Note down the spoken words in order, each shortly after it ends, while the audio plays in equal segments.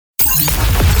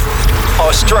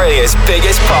Australia's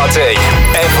biggest party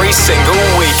every single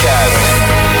weekend.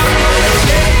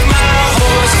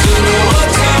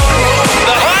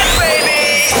 The Hype,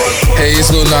 baby! Hey,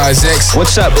 it's Lil Nas X.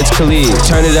 What's up? It's Khalid.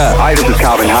 Turn it up. Hi, this is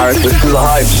Calvin Harris. This is The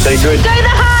Hype. Stay good. Go The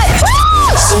Hype!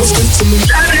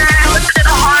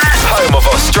 Home of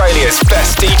Australia's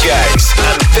best DJs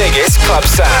and biggest club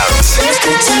sounds.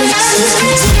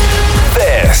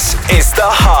 This is The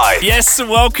Hype. Yes,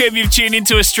 welcome. You've tuned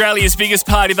into Australia's biggest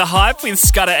party, The Hype, with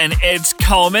Scudder and Ed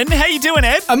Coleman. How you doing,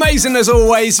 Ed? Amazing as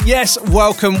always. Yes,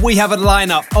 welcome. We have a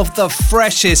lineup of the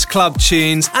freshest club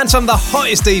tunes and some of the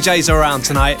hottest DJs around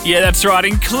tonight. Yeah, that's right,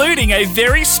 including a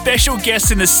very special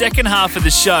guest in the second half of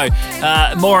the show.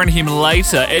 More on him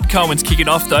later. Ed Coleman's kicking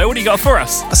off, though. What do you got for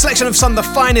us? A selection of some of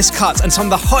the finest cuts and some of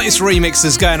the hottest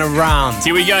remixes going around.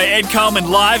 Here we go. Ed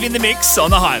Coleman live in the mix on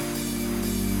The Hype.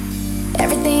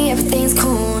 Everything's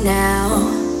cool now.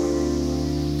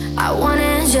 I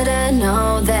wanted you to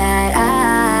know that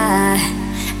I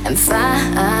am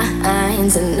fine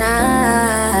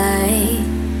tonight.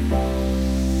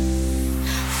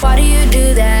 Why do you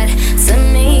do that to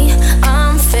me?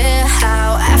 Unfair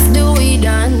how after we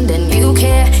done, then you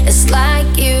care. It's like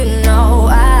you know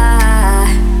I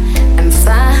am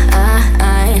fine.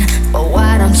 But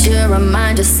why don't you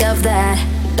remind yourself that?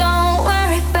 Don't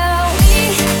worry about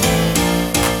me.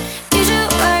 You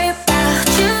should worry about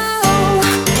you.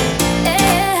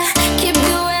 Yeah, keep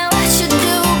doing what you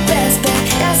do best, babe.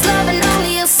 That's loving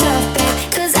only yourself,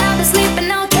 babe. 'Cause I've been sleeping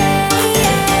okay.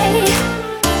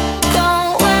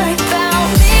 Don't worry about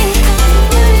me.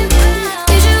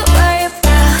 You should worry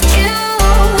about you.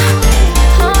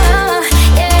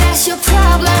 Yeah, that's your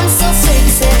problem, so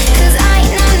fix it. 'Cause I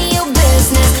ain't none of your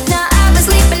business. Now I've been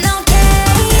sleeping okay.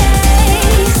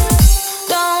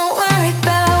 Don't worry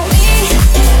about me.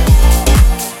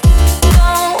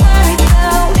 Don't worry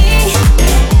about me.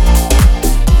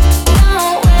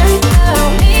 Don't worry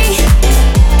about me.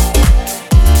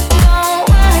 Don't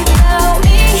worry about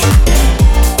me.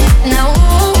 No,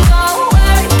 don't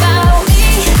worry about me.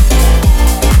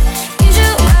 You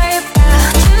should worry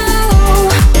about you.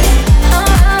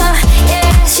 Yeah,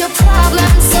 that's your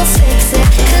problem, so fix it.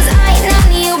 'Cause I ain't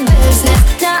none of your business.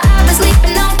 Now I've been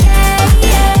sleeping okay.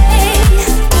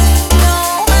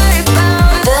 Don't worry about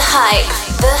me. The Hype,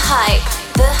 The Hype,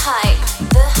 The Hype,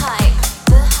 The Hype,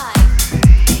 The Hype.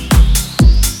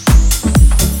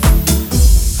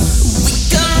 We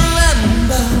can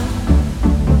remember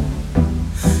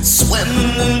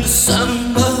swimming in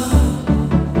December,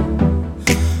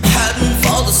 heading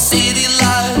for the city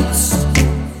lights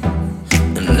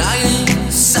in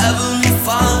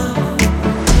 1975,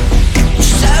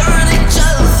 sharing each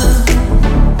other,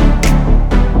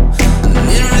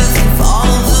 mirrors and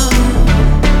father,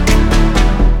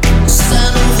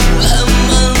 scent of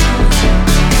lemon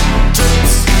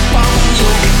drips from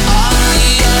your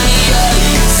eyes.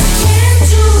 Can't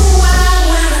do why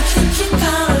when I think you're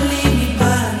gonna leave me, but I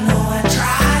know I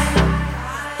tried.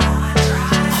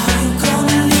 Are you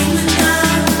gonna leave me now?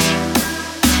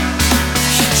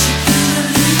 Can't you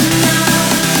believe me now? Can't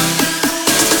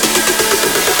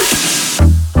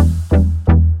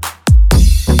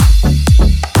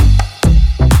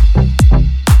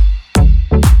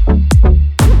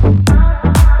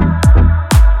do why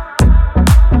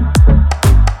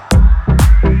when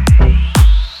I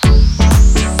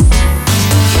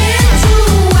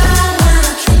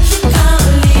think you're gonna leave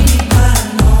me, but I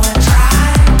know I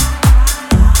tried.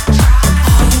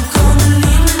 Are you gonna leave me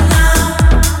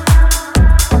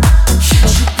now?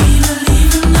 Can't you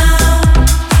believe me now?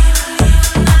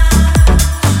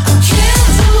 I can't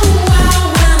do why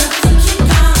when I think you're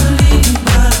gonna leave me,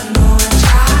 but I know I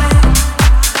tried.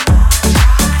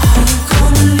 Are you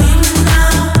gonna leave me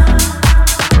now?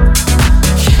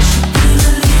 Can't you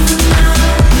believe me now?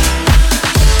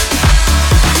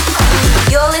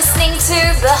 You're listening to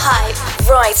The Hype,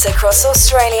 right across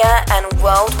Australia and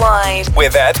worldwide.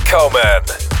 With Ed Coleman.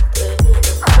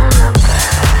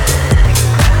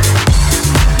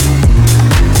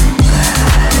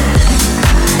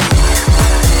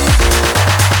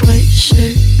 White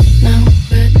shirt now,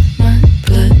 red my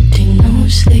bloody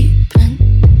nose, sleeping.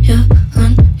 You're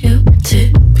on your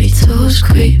tippy toes,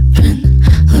 creeping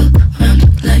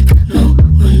around like no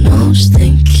one knows.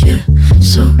 Think you're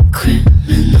so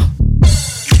criminal.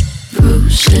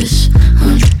 Bruises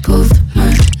on both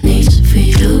my knees for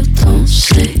you. Don't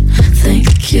say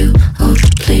thank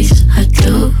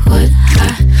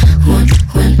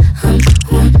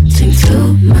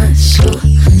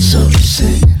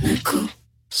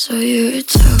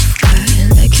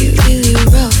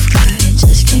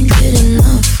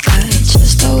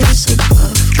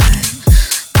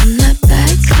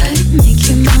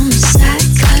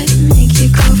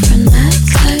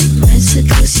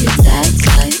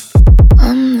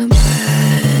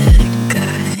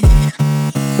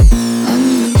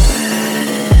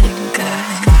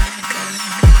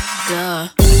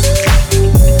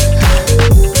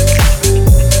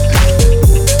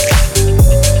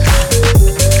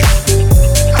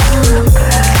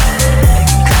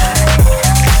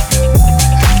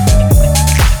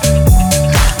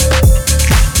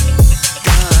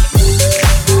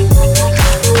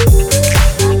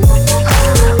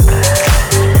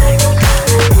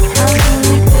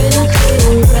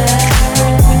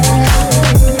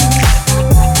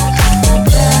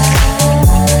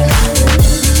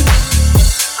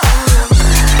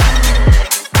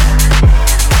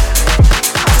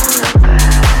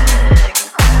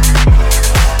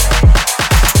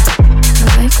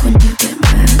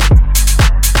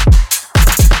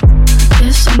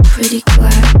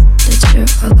you're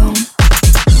alone.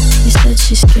 You said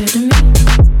she's scared of me.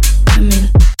 I mean,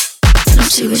 I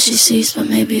don't see what she sees, but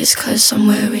maybe it's 'cause I'm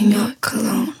wearing your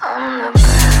cologne. I'm the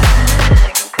bad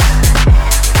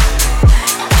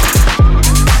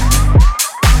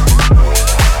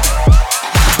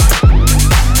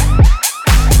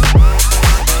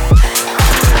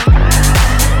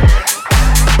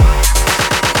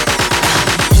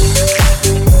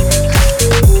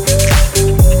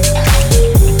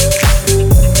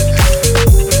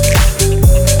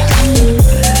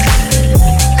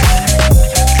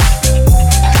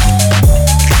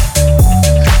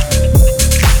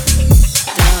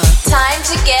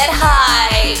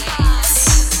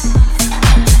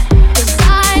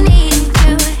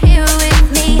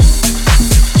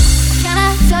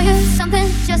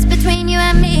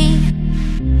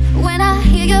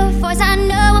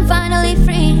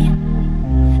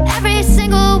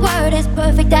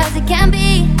perfect as it can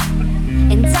be,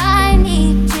 and I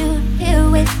need you here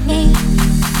with me.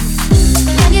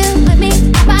 When you let me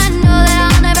up, I know that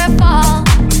I'll never fall.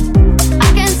 I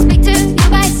can speak to you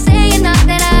by saying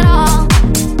nothing at all.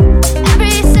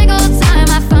 Every single time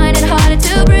I find it harder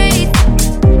to breathe,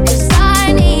 'cause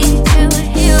I need you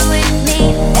here with me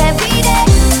every day.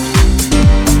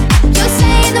 You're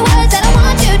saying the words that I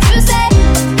want you to say.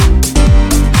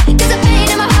 There's a pain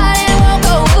in my heart and it won't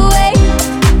go away.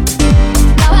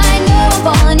 Now I know I'm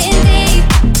falling in deep,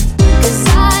 'cause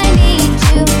I need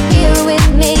you here with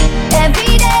me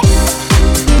every day.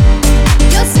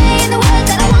 You're saying the words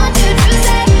that I want you to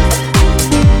say.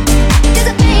 There's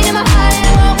a pain in my heart and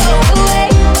it won't go away.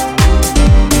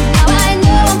 Now I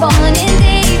know I'm falling in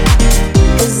deep,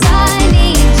 'cause I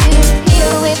need you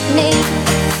here with me.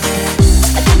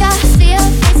 I think I see your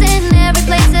face in every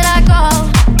place that I go.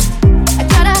 I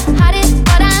try to hide it,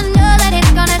 but I know that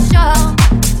it's gonna show.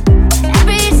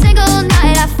 Every single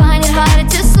night I find it harder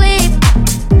to sleep,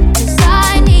 'cause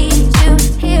I need you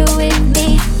here with me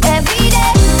every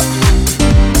day.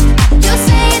 You're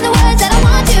saying the words that I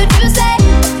want you to say.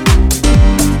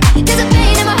 There's a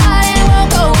pain in my heart and it won't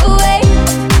go away.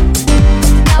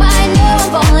 Now I know I'm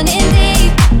falling in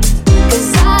deep, 'cause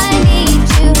I need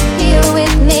you here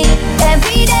with me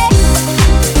every day.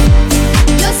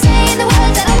 You're saying the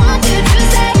words that I want you to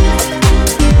say.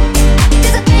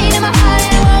 There's a pain in my heart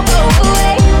and it won't go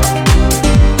away.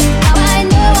 Now I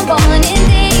know I'm falling in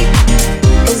deep,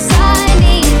 'cause I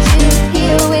need you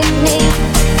here with me.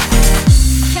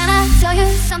 Can I tell you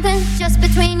something just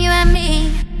between you and me?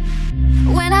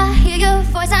 When I hear your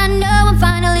voice, I know I'm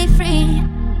finally free.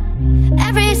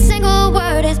 Every single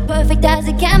word is perfect as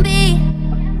it can be,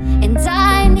 and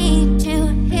I need you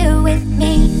here with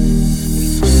me.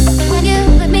 When you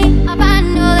lift me up, I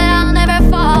know that I'll never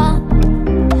fall.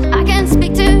 I can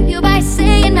speak to you by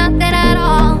saying nothing at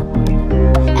all.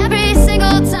 Every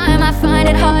single time I find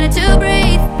it harder to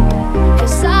breathe,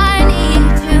 'cause I need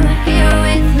you here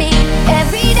with me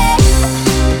every day.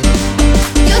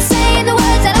 You're saying the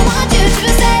words that I want you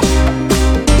to say.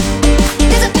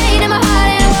 There's a pain in my heart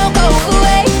and it won't go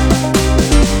away.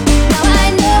 Now I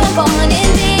know I'm falling in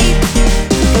deep,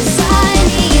 'cause I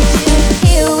need you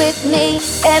here with me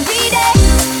every day.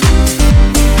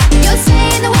 You're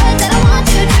saying the words that I want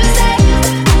you to say.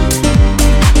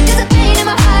 There's a pain in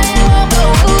my heart and it won't go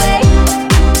away.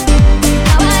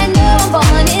 Now I know I'm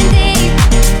falling in deep,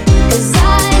 'cause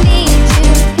I need you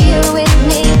here with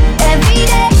me every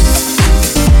day.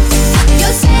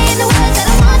 You're saying the words that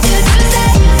I want you to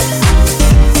say.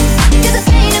 There's a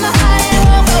pain in my heart and it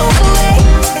won't go away.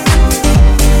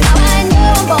 Now I know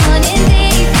I'm falling in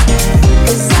deep,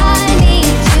 'cause I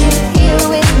need you here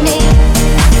with me.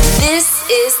 This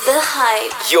is The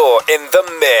Hype. You're in the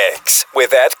mix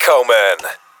with Ed Coleman.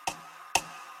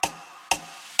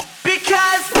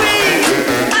 Because we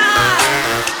are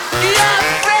your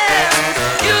friends.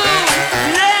 You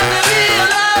never be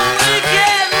alone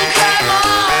again. Come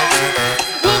on,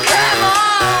 come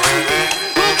on,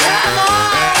 come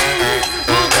on,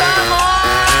 come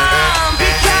on.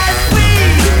 Because we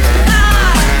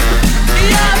are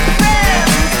your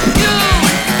friends. You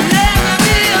never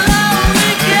be alone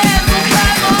again.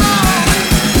 Come on,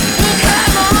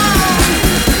 come on,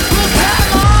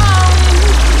 come on,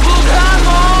 come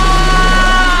on.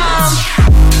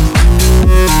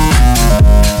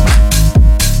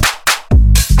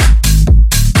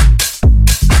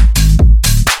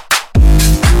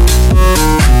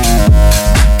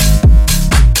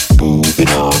 Moving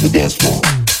on the dance floor.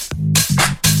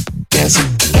 Dancing.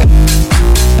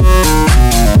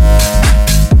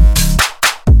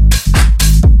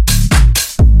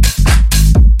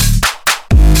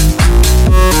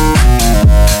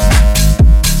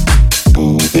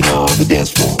 Moving on the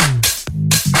dance floor.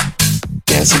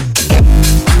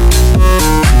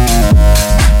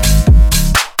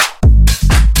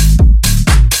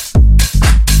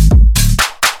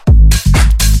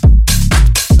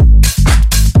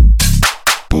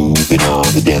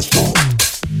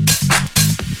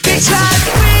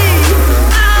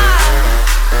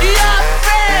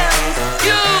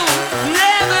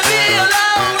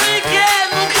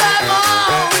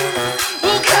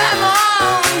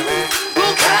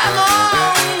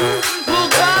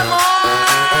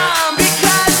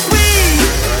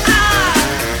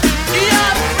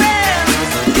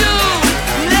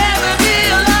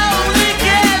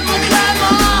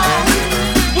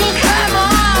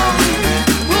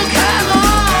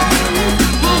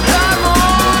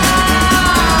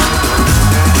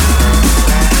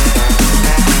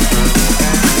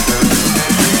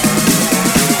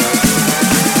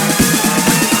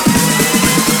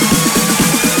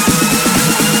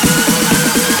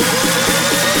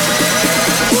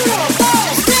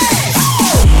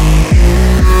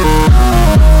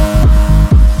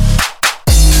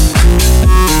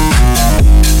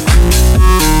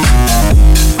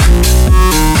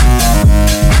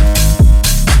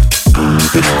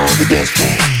 Moving on the dance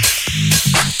floor.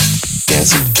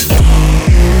 Dancing tonight.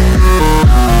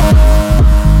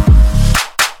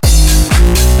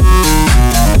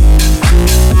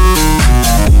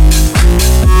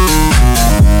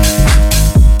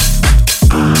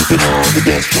 Moving on the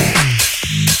dance floor.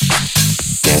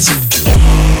 Dancing tonight.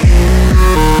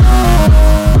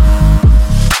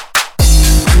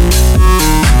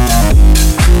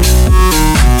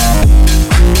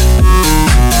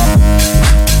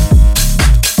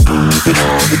 Moving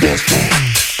on the dance floor.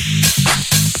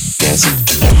 Dancing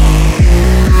tonight.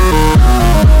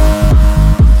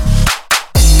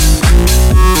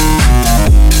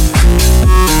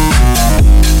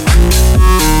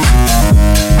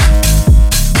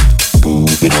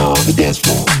 Moving on the dance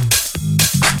floor.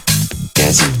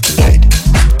 Dancing tonight.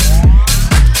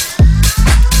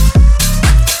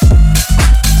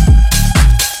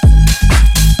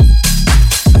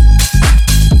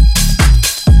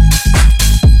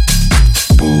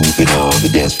 Moving on the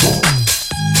dance floor.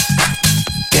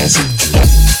 Dancing tonight.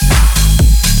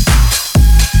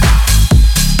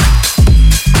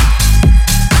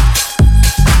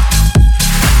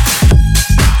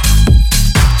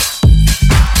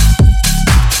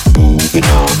 Moving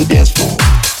on the dance floor.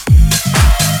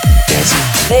 Dancing.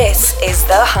 This is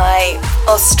The Hype,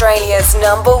 Australia's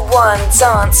 #1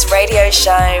 dance radio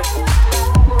show.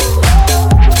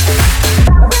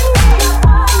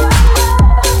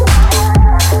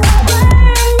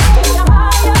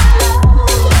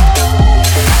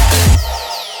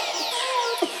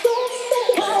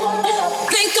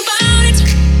 Think about it.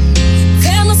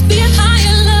 There must be a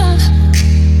higher love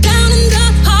down in the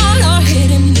heart or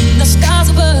hidden in the stars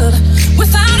above.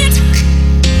 Without it,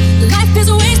 life is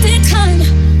a wasted time.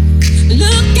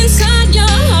 Look inside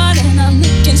your heart and I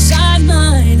look inside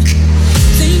mine.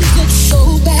 Things that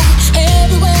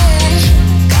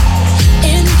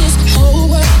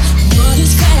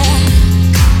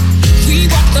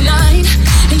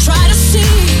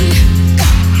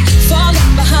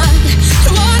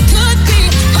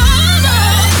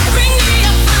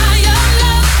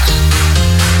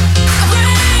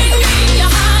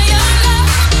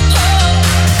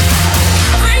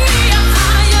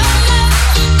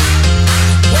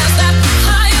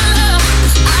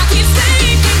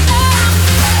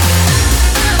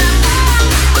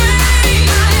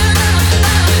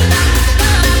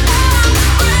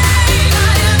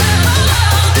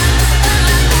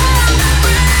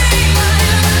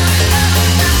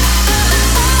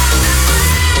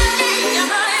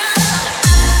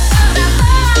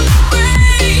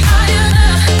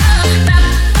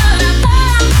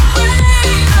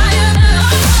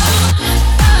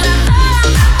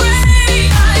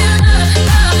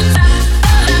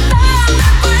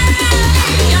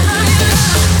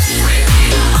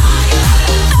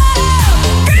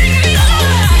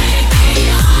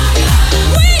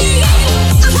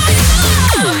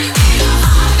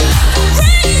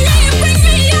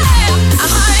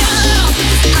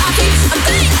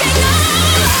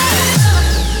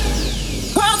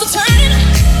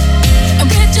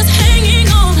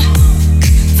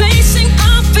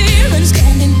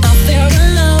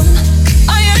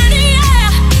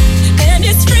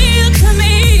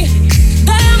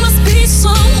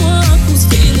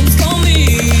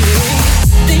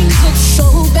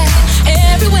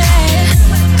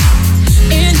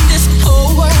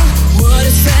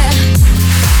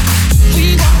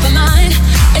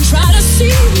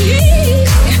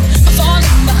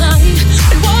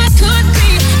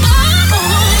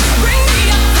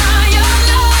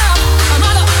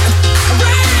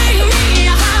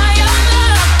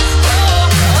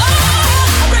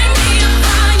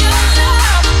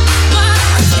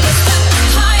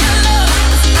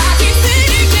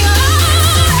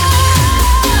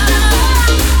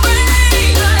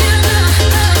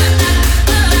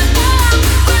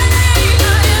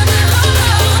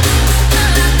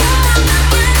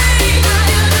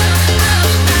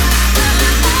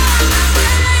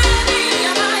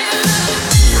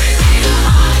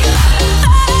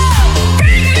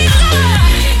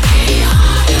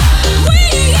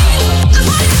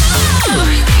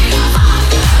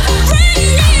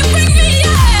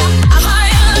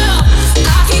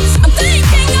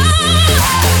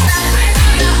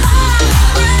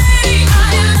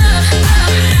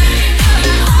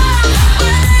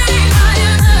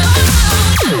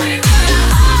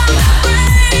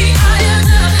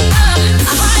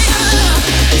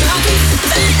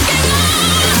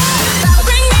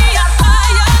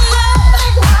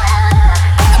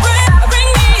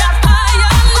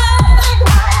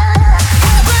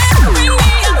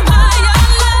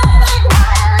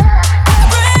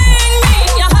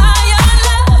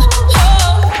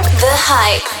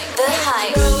hype. The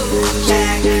hype.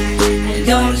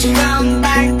 Don't you come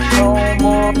back no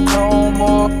more, no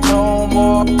more, no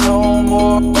more, no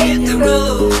more. Hit the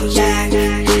road, Jack,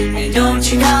 and don't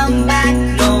you come back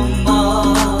no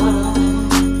more.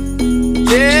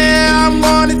 Yeah, I'm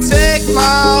gonna take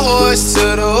my horse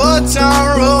to the old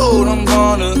town road. I'm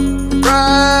gonna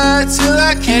ride till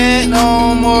I can't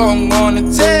no more. I'm gonna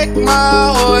take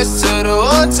my horse to the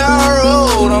old town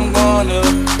road. I'm gonna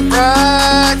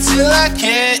ride till I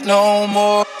can't no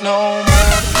more, no more.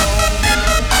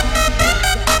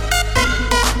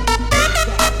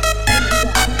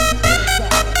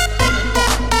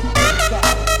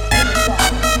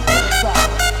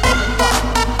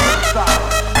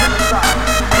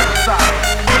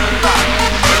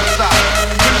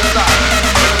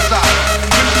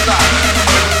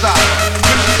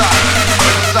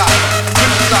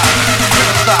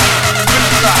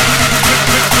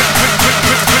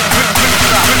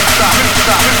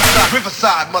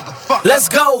 Riverside, motherfucker. Let's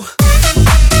go.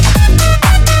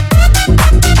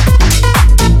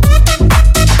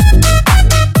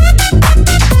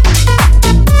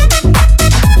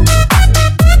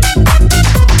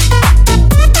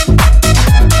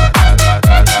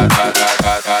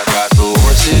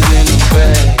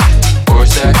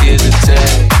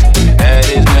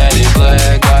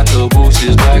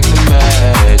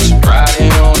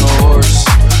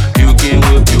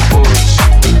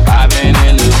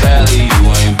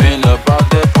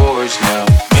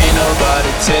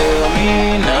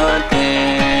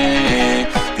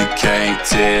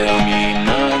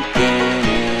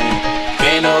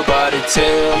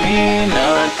 Tell me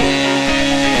nothing.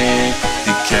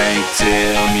 You can't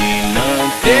tell me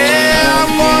nothing. Yeah,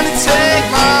 I'm gonna take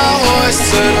my horse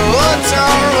to the old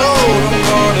town road. I'm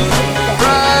gonna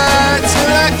ride till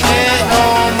I can't no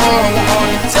more. I'm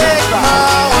gonna take my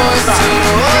horse to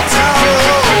the old town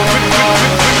road. I'm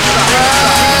gonna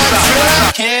ride till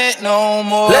I can't no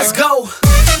more. Let's go.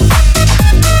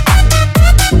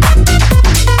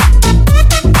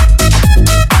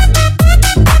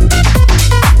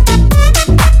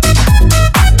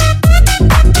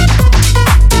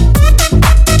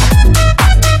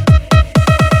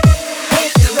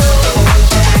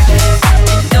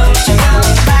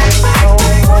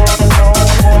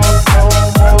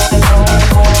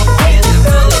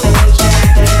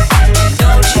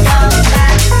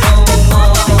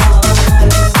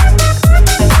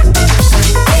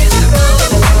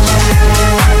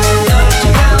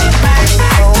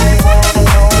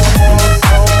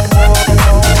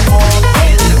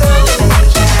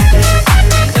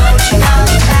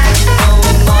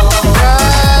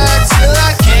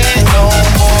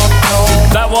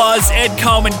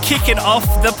 Kicking off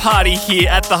the party here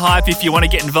at The Hype. If you want to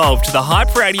get involved, The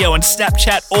Hype Radio on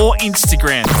Snapchat or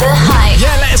Instagram. The Hype.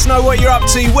 Yeah, let us know what you're up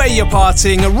to, where you're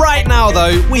partying. Right now,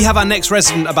 though, we have our next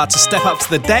resident about to step up to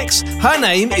the decks. Her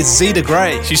name is Zeta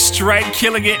Gray. She's straight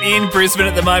killing it in Brisbane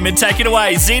at the moment. Take it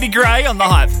away, Zeta Gray on The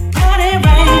Hype. It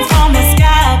rains from the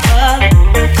sky above,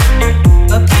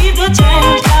 but people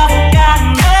change, I've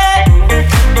forgotten it.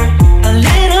 A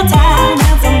little time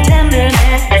and some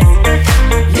tenderness.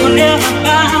 You'll never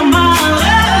find my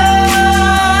love.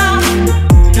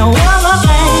 No other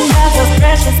thing that's as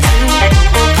precious to me.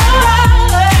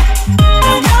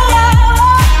 There's no love.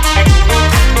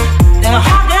 There's a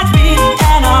heart that's beat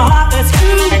and a heart that's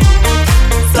true.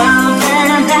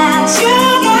 Something that you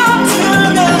got to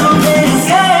know, they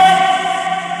say.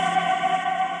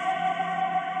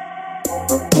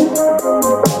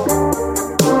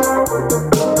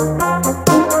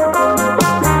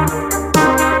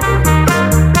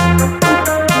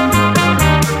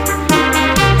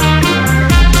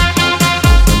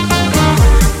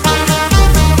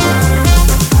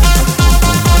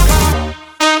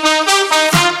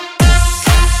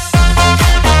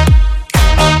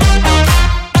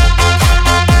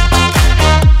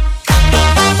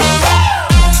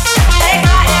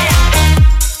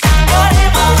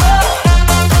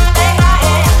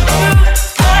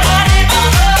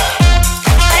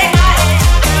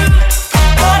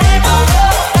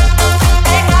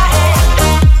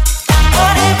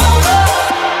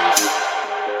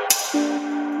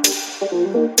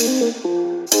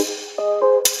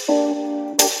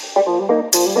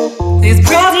 These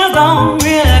presents don't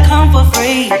really come for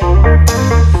free.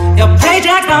 Your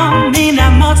paycheck don't mean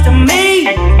that much to me.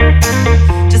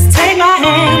 Just take my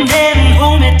hand and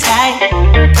hold me tight.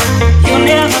 You'll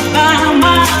never find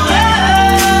my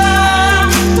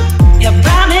love. You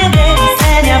buy me this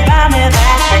and you buy me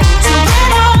that. So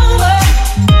bring over,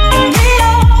 bring me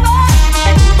over.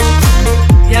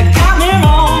 You got me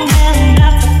wrong and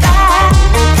that's a fact.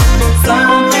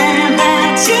 Something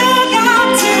that you got.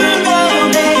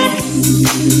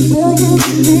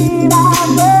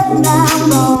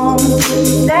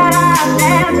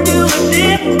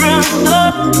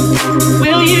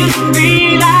 Will you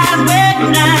realize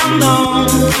when I'm gone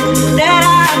that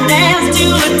I dance to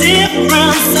a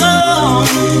different song?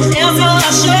 It's a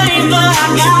shame, but I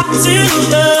got to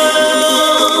know.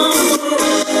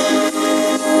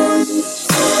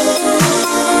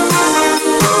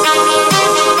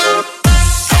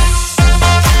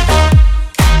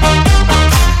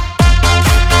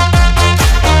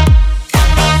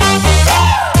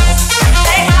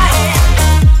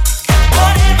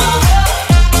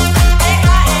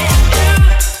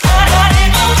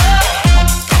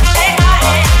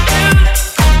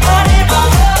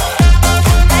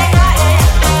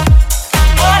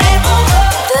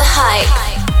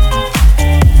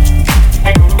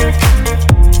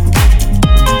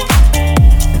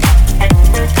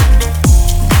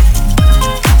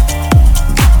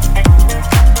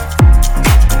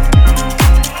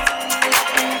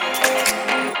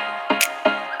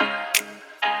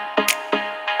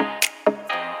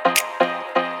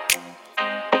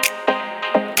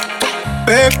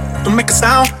 Babe, don't make a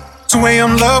sound. 2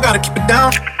 a.m. love, gotta keep it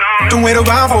down. Don't wait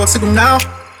around for a signal now.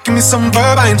 Give me some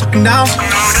verb, I ain't talking down.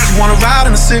 You wanna ride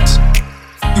in the 6,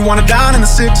 you wanna dine in the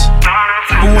 6.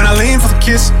 But when I lean for the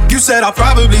kiss, you said I'll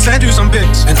probably send you some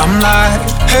pics. And I'm like,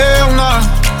 hell nah,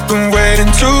 been waiting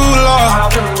too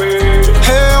long.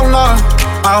 Hell nah,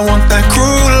 I want that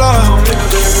cruel love.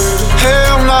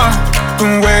 Hell nah,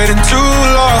 been waiting too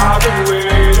long.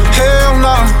 Hell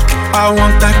nah, I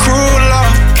want that cruel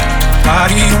love.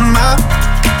 Body of mine,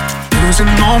 losing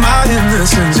all my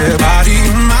innocence, yeah. Body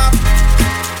of mine,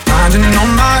 finding all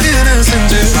my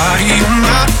innocence, yeah. Body of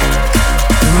mine,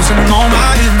 losing all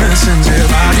my innocence, yeah.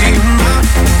 Body of mine,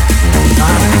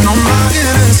 finding all my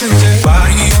innocence, yeah.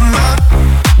 Body of mine,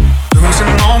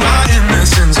 losing all my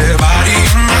innocence, yeah. Body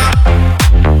of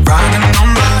mine, finding all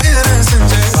my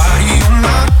innocence, yeah. Body of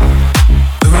mine,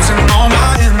 losing all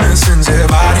my innocence, yeah.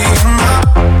 Body of mine,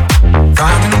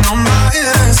 finding all my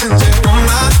innocence, yeah.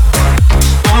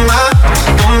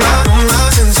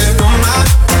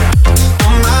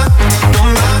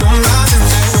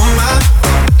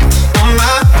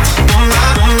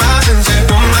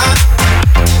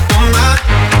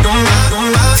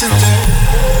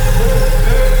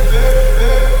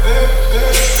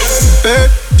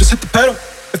 Just hit the pedal.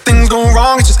 If things go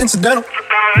wrong, it's just incidental.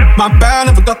 My bad,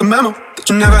 never got the memo that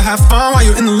you never have fun while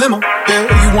you're in the limo. Yeah,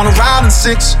 you wanna ride in the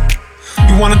 6,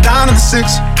 you wanna dine in the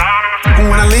 6. But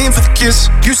when I lean for the kiss,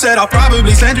 you said I'll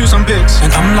probably send you some pics.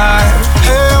 And I'm like,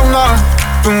 hell nah,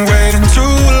 been waiting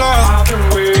too long.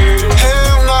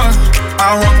 Hell nah,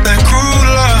 I want that cruel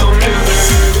love.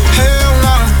 Hell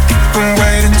nah, been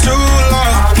waiting too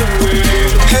long.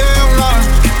 Hell nah,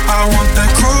 I want that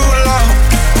cruel love.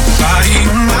 Body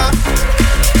of mine,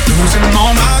 losing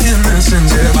all my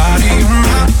innocence, yeah. Body of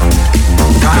mine,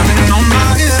 finding all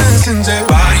my innocence, yeah.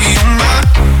 Body of mine,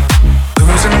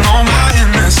 losing all my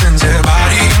innocence, yeah.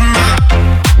 Body of mine,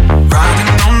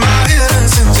 finding all my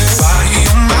innocence, yeah. Body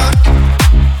of mine,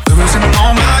 losing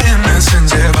all my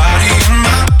innocence, yeah. Body of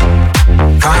mine,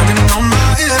 finding all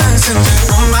my innocence, yeah.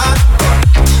 All my,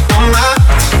 all my,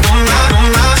 all my, all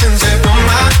my innocence, yeah. All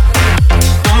my,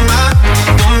 all my,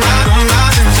 all my, all my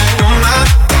innocence, yeah. All my,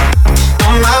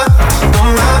 all my,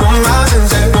 all my, all my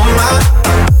innocence, yeah. All my,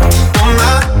 all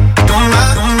my, all my,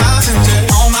 all my innocence,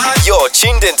 yeah. All my. You're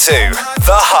tuned into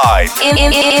The Hype.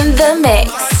 In the mix,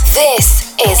 this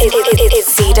is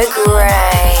Zeta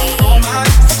Gray.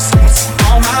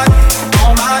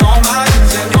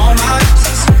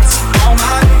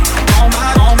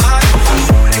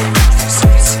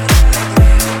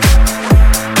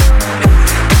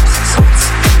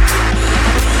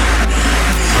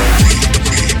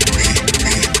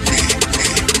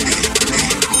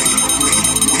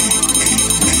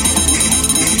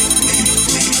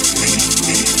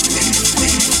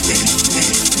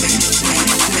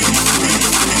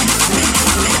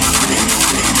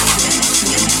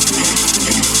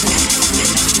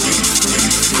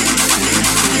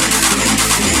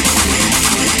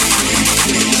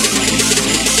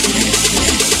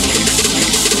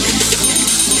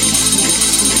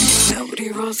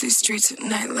 These streets at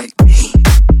night like me.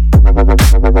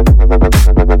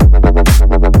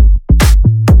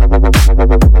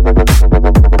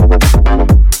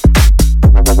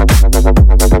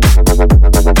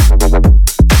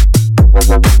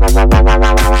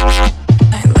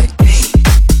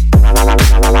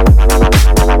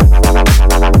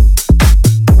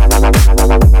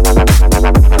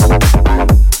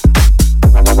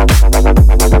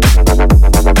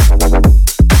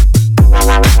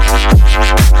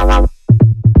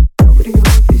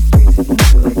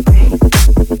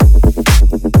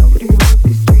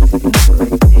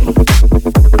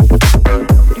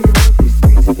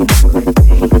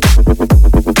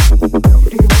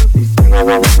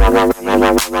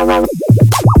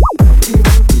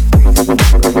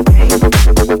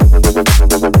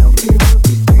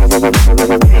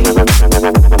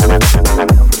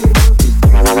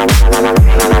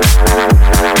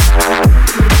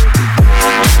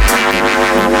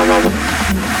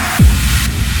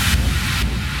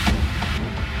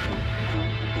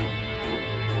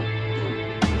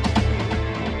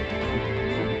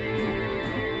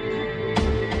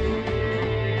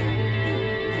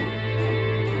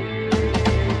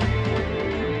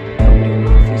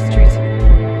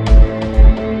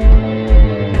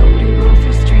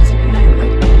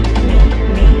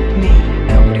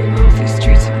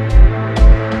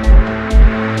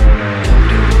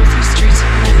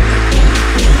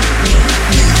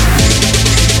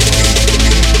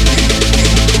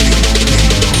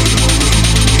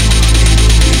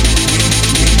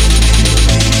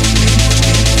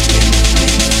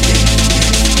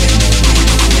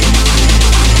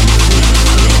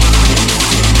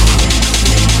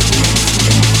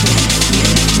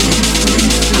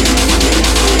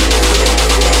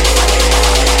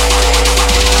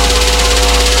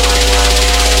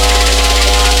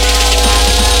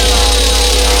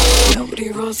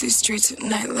 These streets at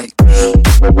night like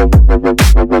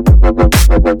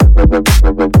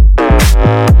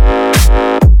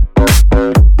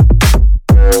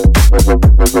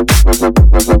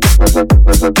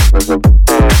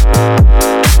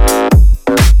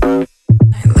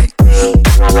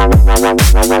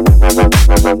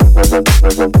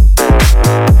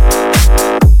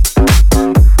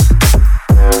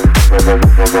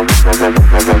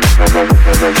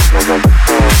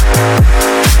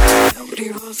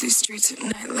these streets at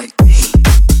night like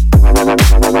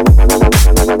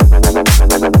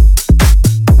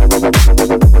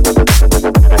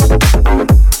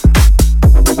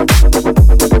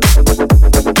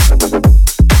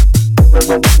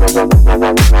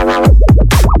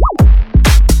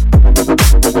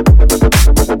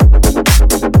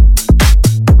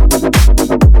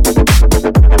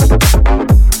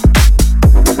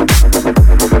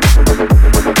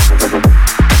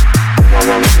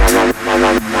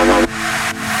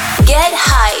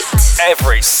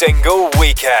every single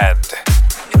weekend.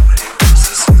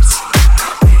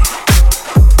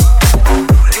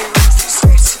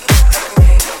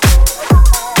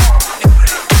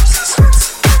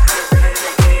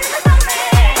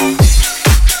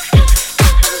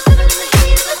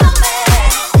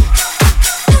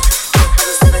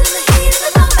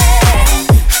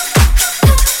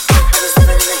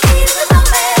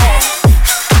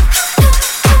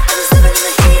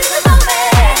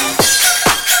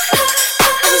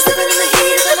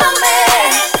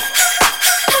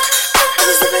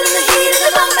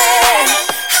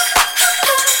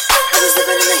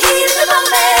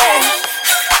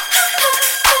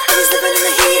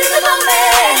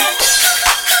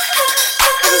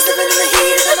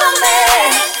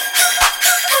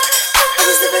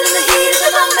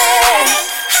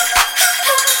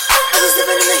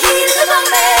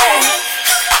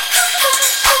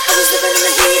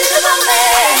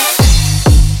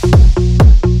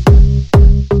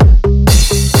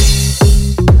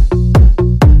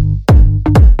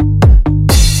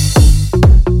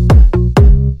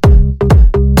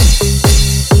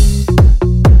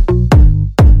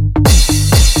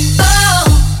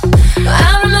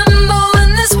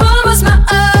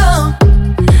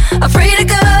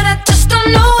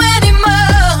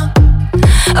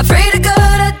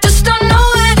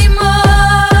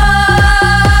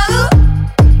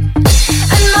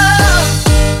 And my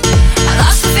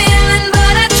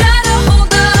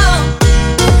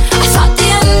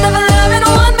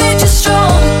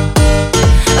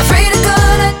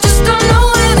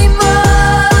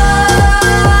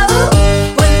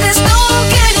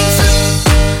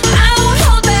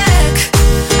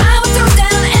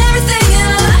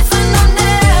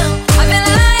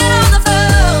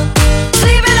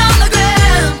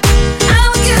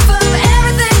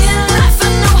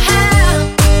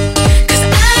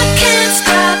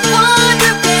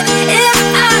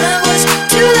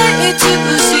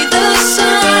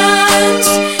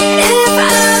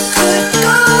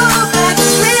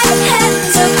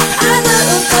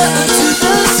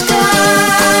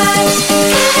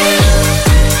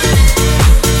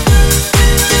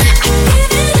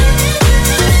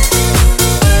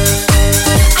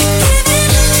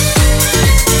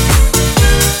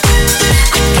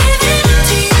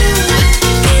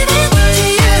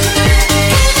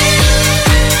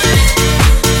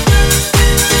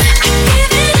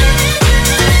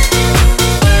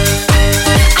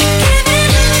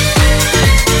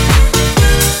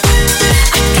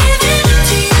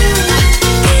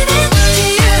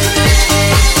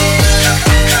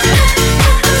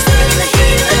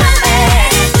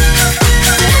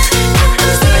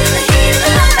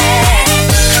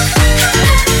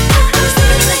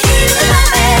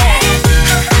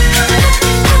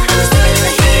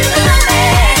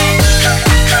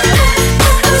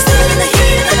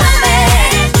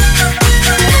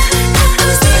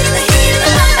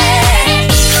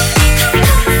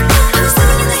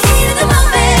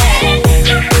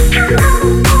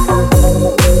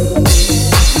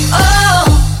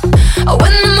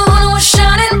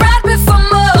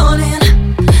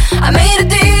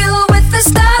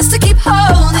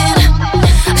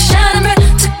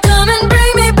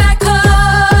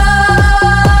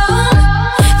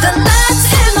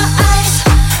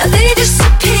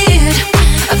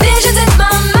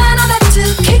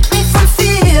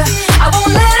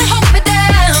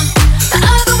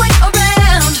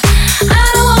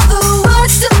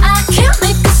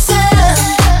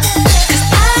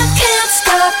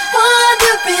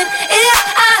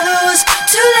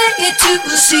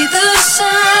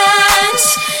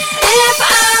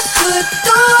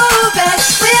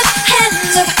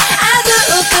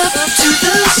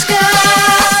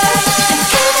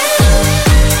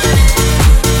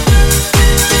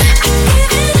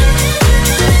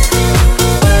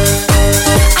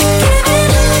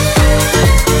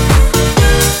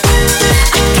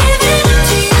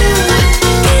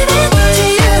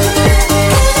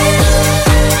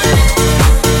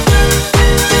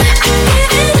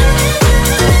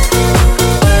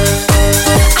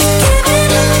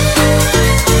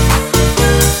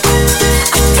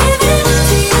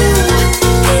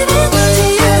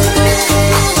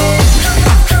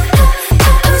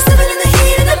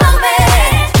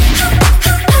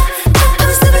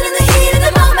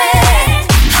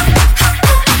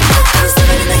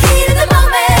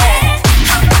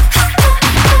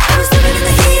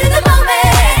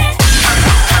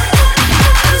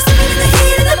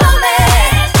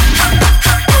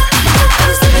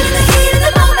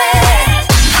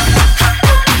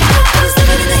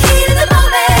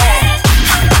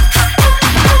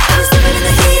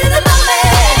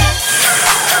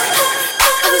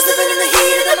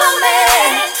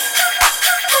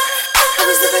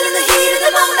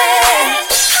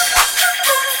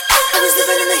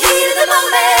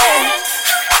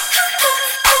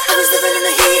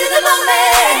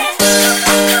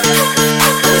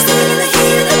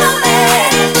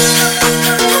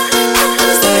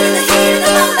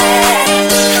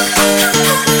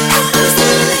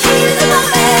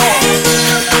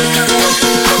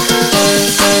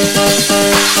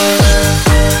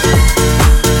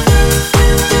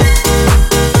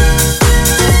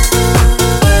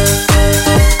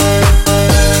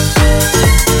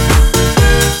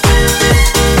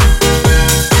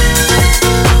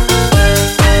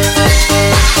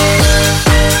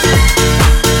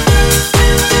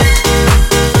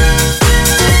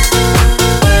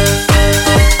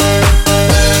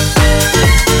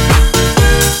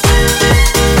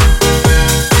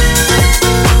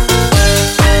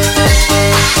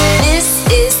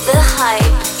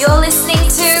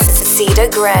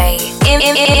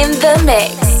In the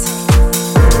mix.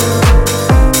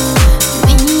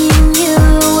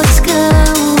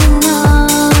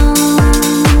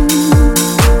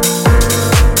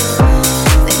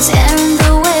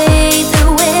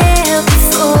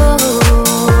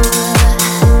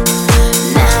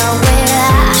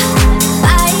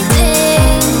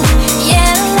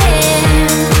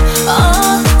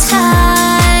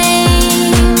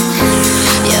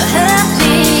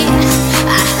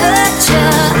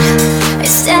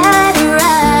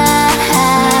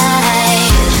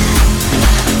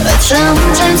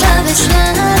 Sometimes love is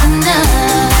not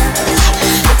enough.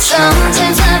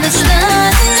 Sometimes love is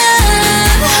not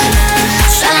enough.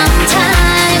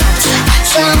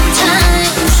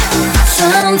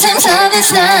 Sometimes love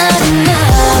is not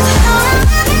enough.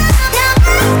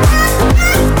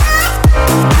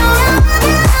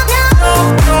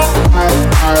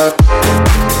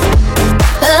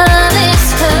 Love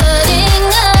is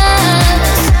hurting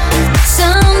us.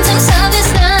 Sometimes love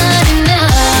is not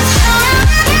enough.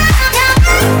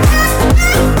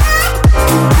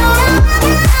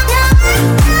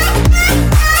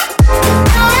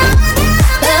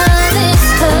 Love is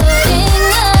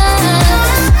hurting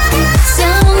us.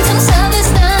 Sometimes love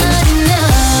is not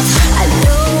enough. I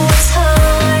know it's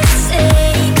hard to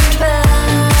say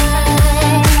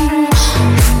goodbye.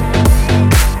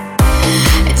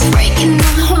 It's breaking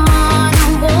my heart, I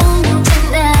won't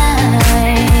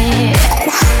deny.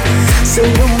 So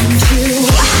won't you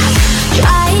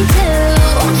try to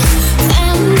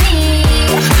tell me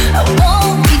I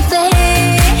won't be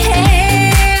there?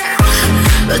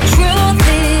 The truth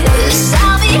is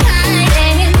I'll be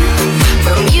hiding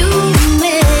from you and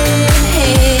me.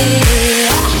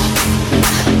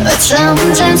 But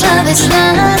sometimes love is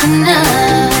not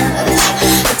enough.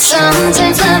 But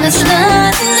sometimes love is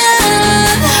not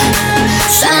enough.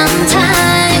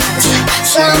 Sometimes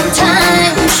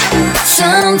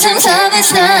love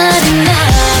is not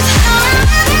enough.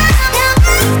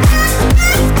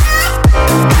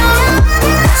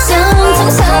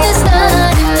 Sometimes love is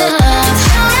not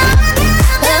enough.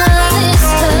 Love is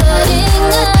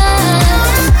hurting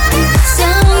us.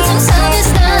 Sometimes love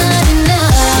is not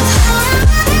enough.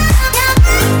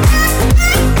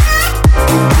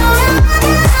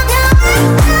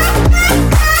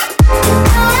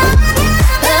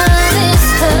 Love is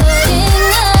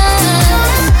hurting us.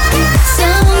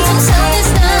 Sometimes love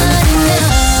is not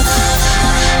enough.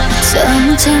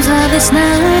 Sometimes love is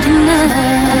not enough.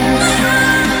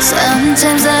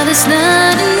 Sometimes love is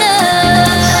not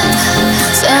enough.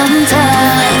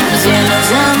 Sometimes, you know,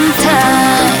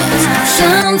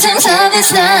 sometimes love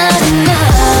is not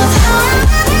enough.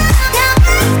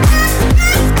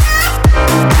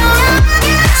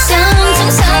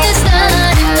 Sometimes love is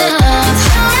not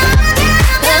enough.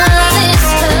 Love is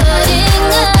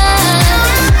hurting us.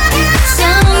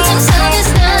 Sometimes love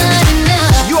is not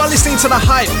enough. You are listening to The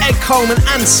Hype. Ed Coleman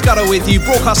and Scudder with you,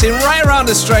 broadcasting right around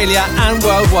Australia and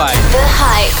worldwide. The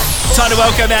Hype. Time to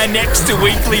welcome our next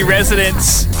weekly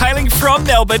residents. Hailing from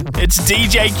Melbourne, it's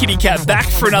DJ Kitty Cat back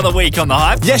for another week on The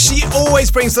Hype. Yes, she always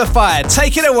brings the fire.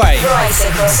 Take it away. Right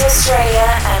across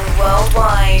Australia and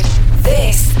worldwide.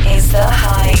 This is The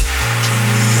Hype.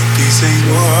 A piece of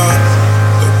your heart,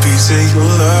 a piece of your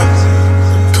love.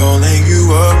 I'm calling you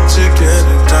up to get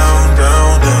it down,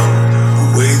 down, down.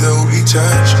 The way that we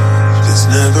touch is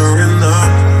never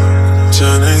enough.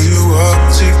 Turning you up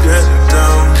to get it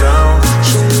down, down.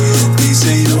 Show me a piece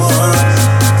of your heart,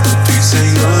 a piece of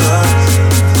your love.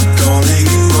 I'm calling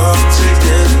you up to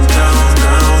get it down,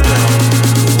 down, down.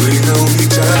 The way that we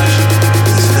touch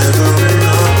is never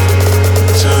enough.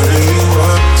 Turning you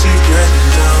up to get it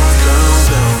down, down,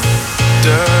 down.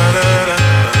 Da da da,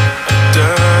 da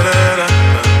da da,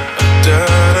 da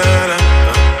da da,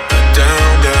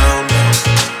 down, down, down.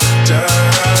 Da da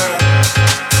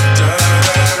da, da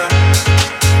da da,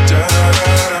 da da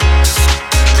da.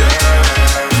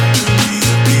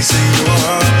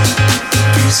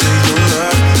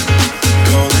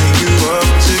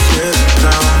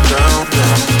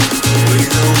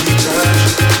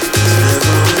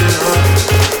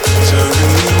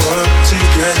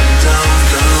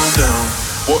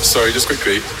 sorry, just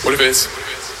quickly. What if it's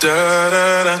da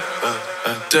da da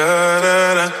da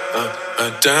da da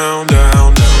down,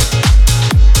 down, down.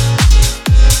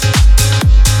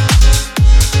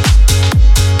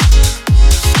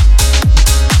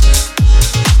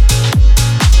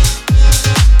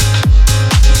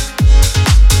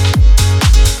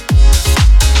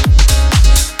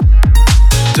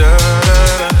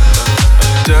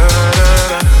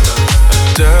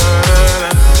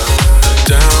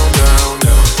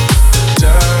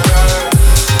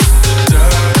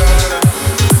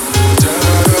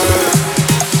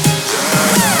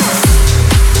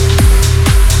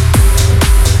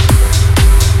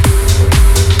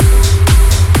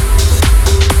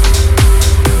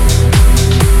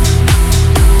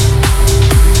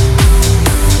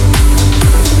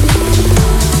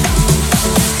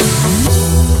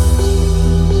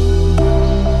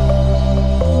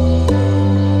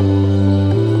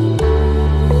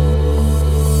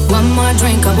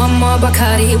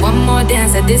 Bacardi, one more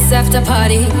dance at this after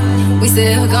party. We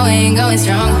still going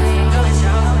strong.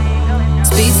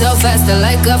 Speed so faster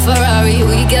like a Ferrari.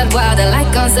 We get wilder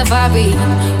like on safari.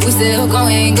 We still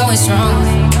going strong.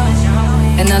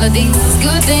 And all of these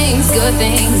good things, good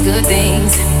things, good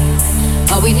things.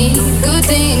 All we need, good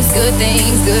things, good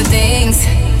things, good things.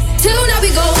 Tonight we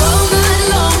go all night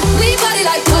long. We party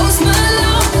like Post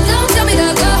Malone. Don't tell me to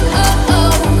go.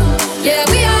 Yeah,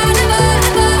 we are never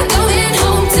ever going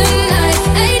home tonight.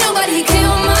 Ain't nobody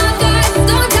kill my vibe.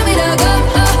 Don't tell me to go.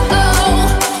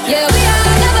 Yeah, we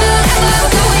are never ever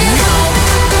going home.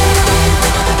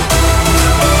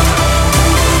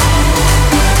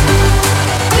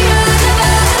 We are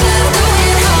never ever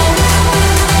going home.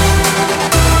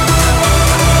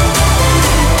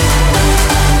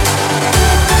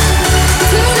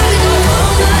 Tonight we go all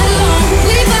night long.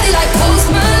 We party like Post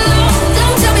Malone.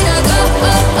 Don't tell me to go.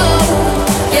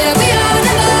 Yeah, we are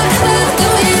never ever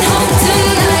going home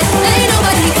tonight. Ain't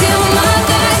nobody kill my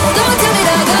vibe. Don't tell me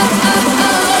to go.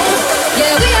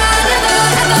 Yeah, we are never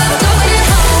ever going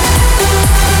home.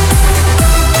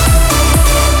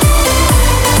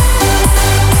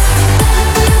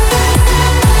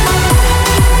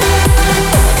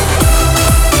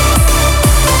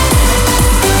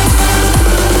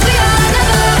 We are never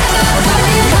ever going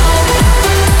home.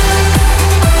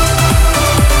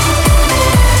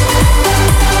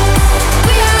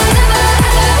 We are never ever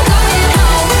going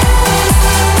home.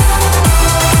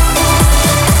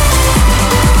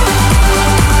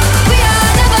 We are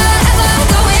never ever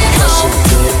going home.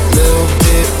 Little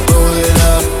bit, roll it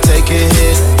up, take a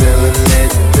hit, feeling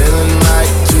lit, feeling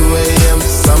like 2 a.m.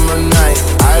 summer night.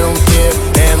 I don't care,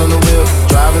 hand on the wheel,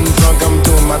 driving drunk, I'm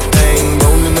doing my thing,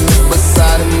 rolling the mid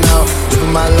beside and out,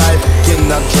 living my life,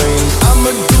 getting out dreams.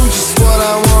 I'ma do just what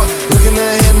I want, looking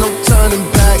ahead, no turning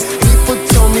back. People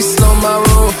told me slow my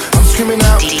roll, I'm screaming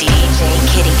out. DJ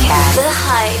Kitty Cat. The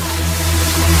Hype.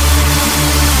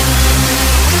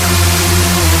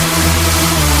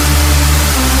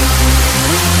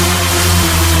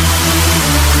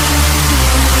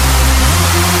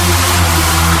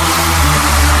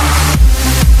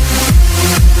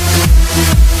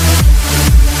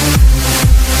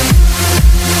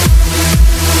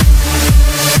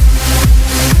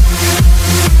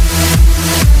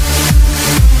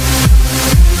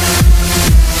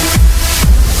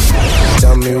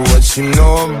 Tell me what you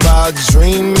know about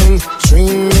dreaming,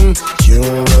 dreaming. You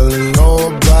don't really know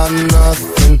about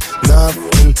nothing,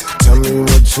 nothing. Tell me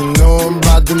what you know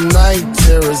about the night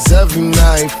terrors every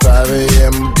night. 5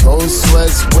 a.m. cold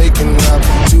sweats waking up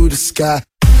to the sky.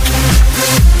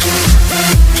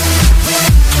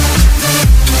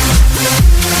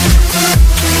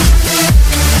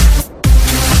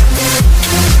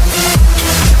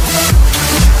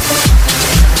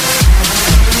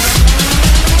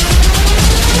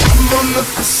 I'm on the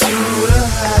pursuit of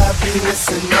happiness,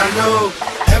 and I know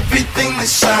everything that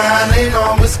shine ain't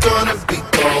always gonna be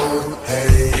gold.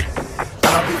 Hey,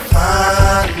 I'll be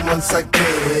fine once I get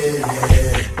it.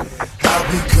 I'll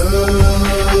be good.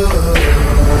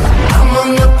 I'm on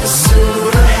the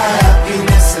pursuit of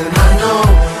happiness, and I know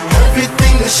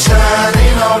everything that shine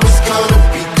ain't always gonna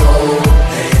be gold.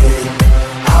 Hey,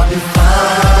 I'll be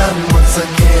fine once I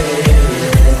get it.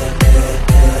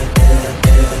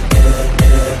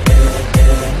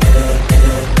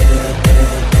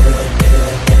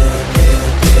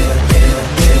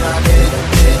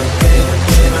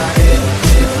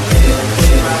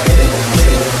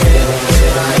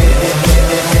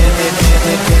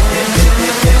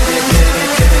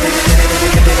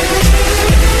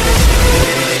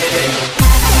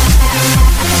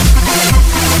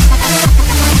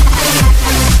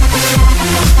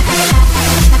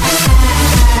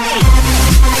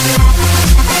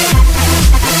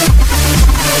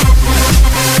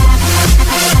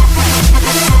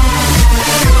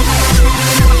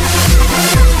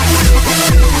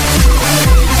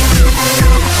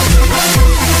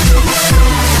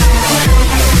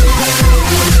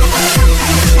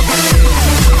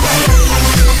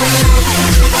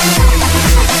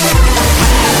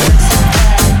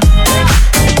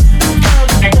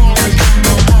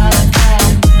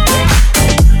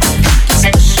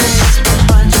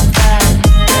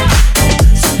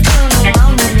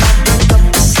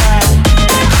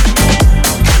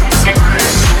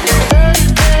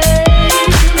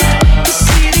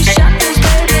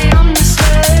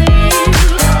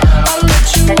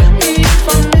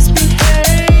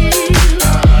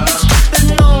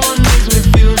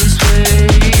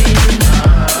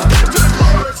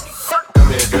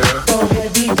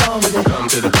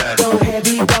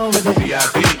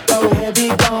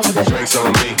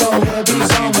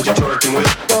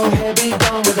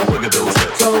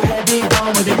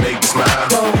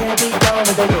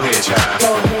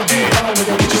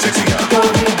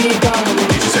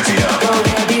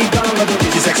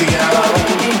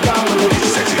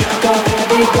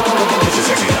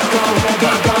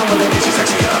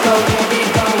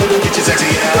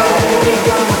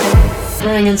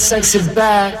 bringing sexy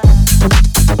back.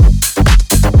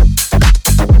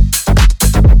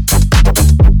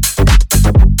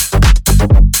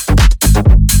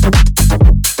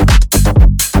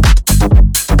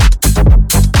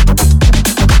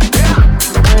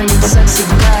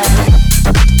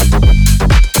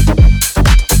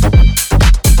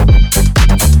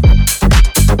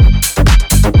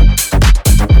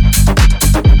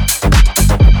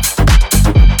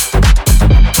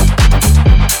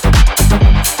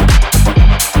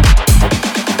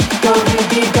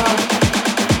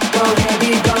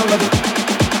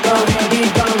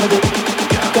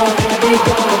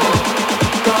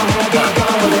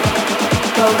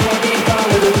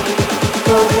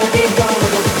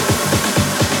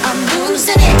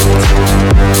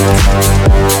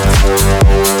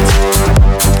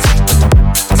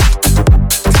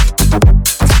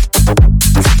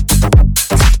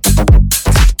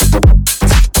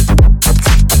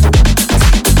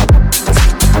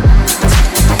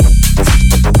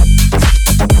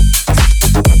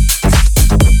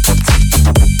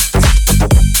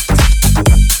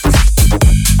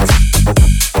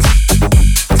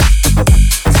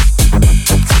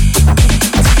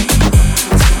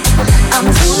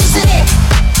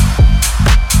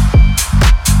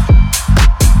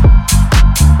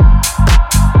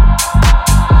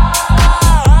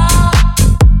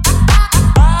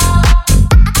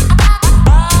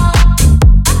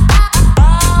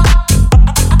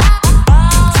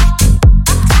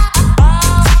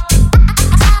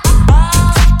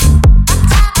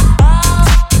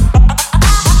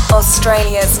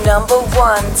 Australia's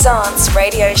 #1 dance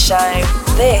radio show.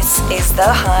 This is The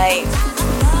Hype.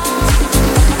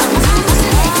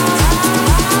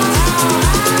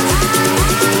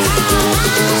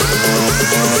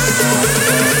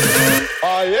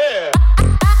 Oh yeah.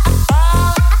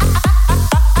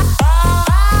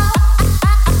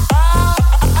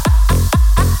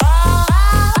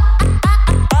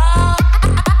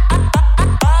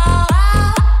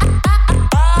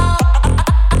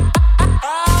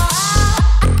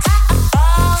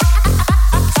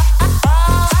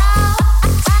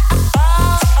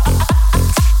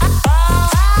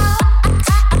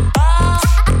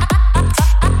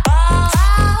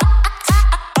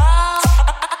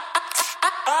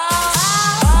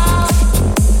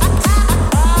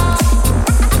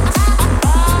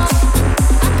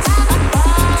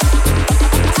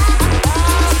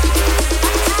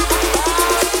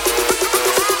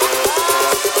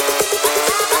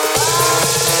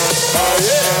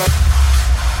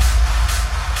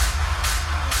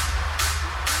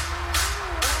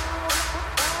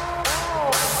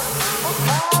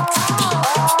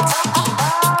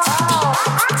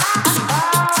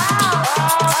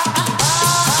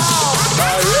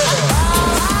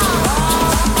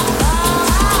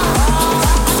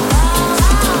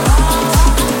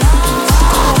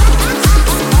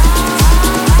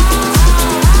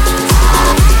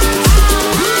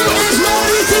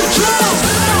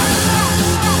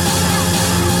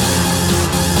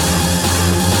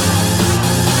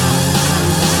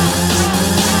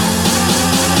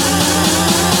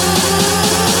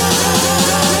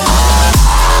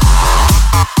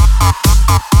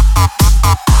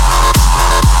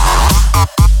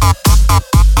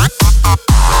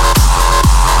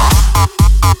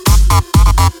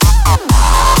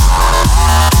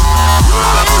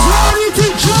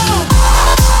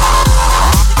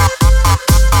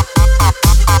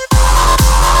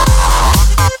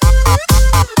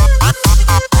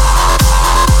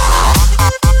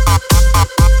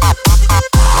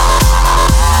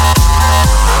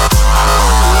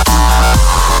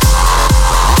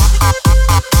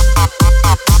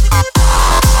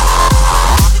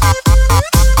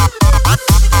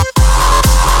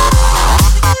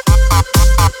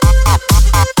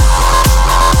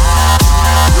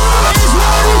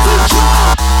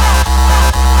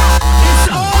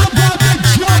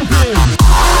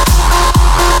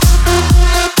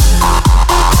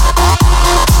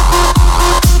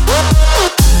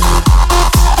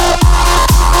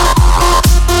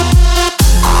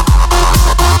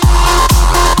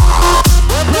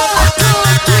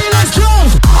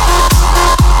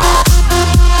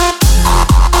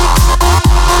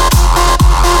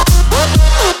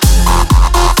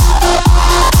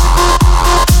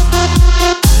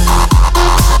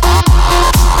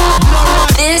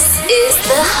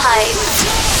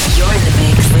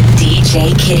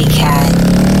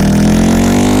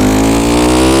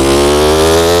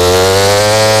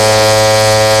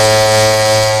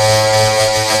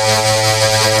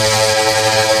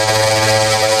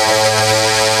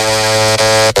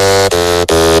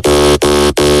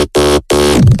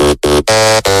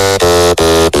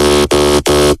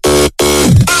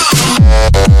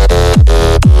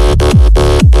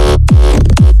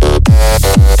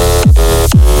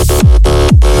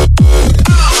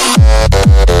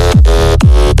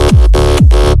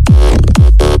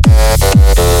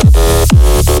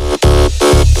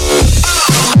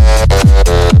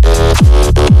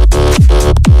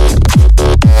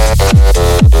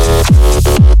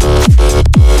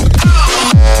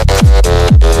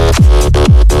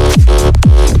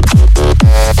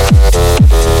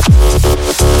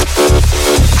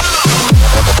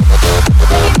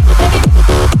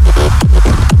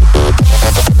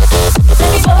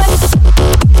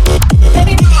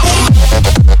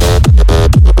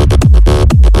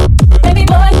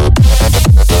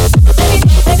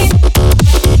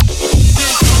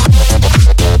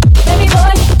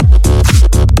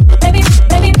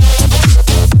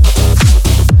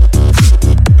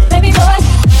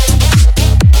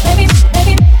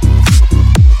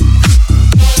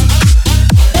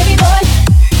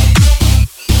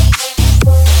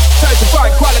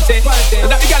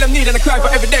 need and I cry for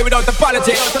every day without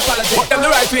apology. But them the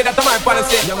right way, that's my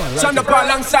policy. Shonda Paul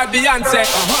alongside Beyonce.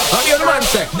 Hear the man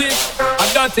say, this a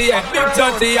dirty, yeah, big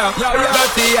dirty, yeah,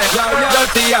 dirty, yeah,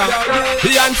 dirty, yeah.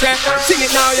 Beyonce, sing it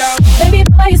now, yeah. Baby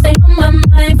boy, you stay on my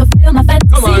mind, fulfill my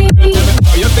fantasy. Come on, tell me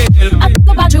how you feel. I think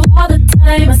about you all the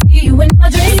time, I see you in my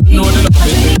dreams.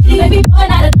 Baby boy,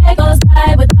 not a day goes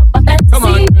by without my fantasy. Come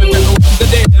on, tell me what's the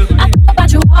deal. I think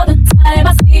about you all the time,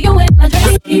 I see you in my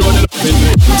dreams.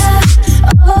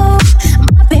 Oh,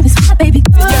 my baby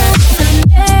girl.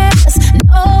 Yes,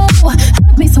 no,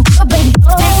 hurt me so good, baby.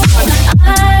 Oh, I'm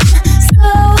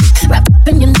so wrapped up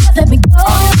in your love, let me go.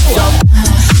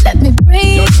 Let me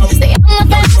breathe, stay on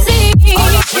my fantasy.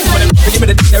 Give me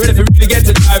the thing, ready to really get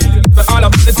to life. But all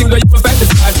of the things that you were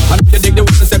fantasize. I know you dig the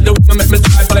one step, the one you make me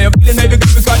slide. Follow your feeling, baby,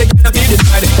 because I can't feel it.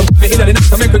 Come to me in the night,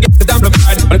 so make me get the damn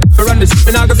pride. But if I run the ship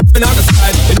and I go slipping on the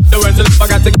side. In the words of love, I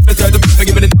got to give it to her.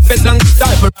 Give me the toughest long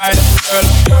time for ride.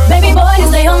 Baby boy, you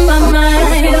stay on my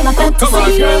mind, on my fantasy. Come on,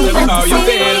 girl, tell me how you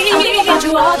feel. I think about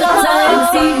you all the time, I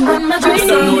see you in my dreams. You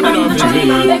don't know the love is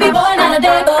real. Baby boy, not a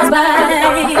day goes by.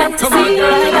 Come on,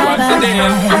 girl, tell me what's the deal.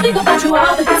 I think about you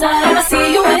all the time, I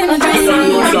see you in my dreams. You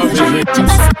don't know the love is real.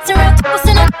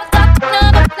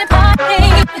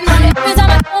 Every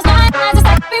time I close my eyes, it's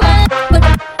like everyone but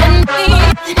and me.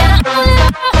 And I only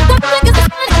love the quickest is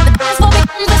funny, the best for me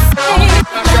in the same.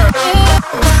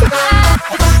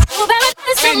 Oh,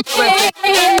 paradise for me.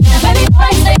 Baby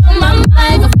boy, stay on my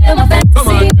mind, fulfill my fantasy. Come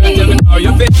on, girl, tell me how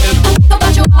you feel. I think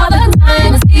about you all the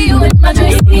time, I see you in my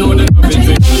dreams. You don't know the love is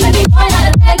real. Baby boy, not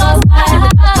a day goes by.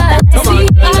 Come on,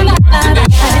 girl, tell me what's the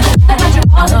deal. About you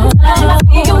all the time, I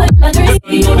see you in my dreams.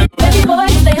 Baby boy,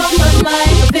 stay on my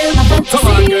mind, fulfill my fantasy. Come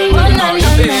on, girl, tell me how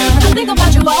you feel. I think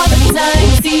about you all the time,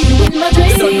 see you in my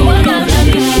dreams. Baby boy,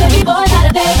 not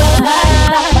a day goes by.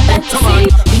 Fantasy,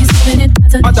 he's doing it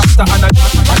better.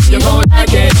 You gon'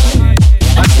 like it.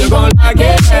 You gon' like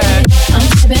it. I'm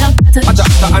stepping up better. I'm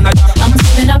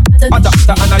stepping up better.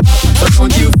 So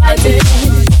don't you fight it.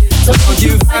 So don't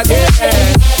you fight it.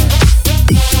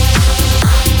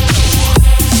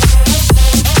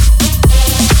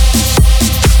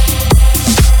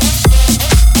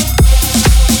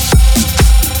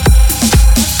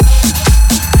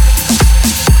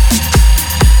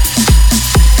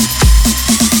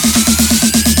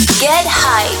 Get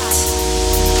hyped.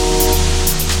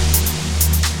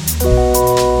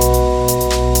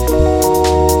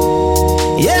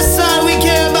 Yes, all we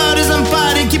care about is some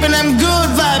party, keeping them good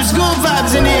vibes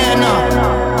in the air now.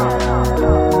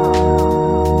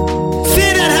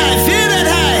 Feel that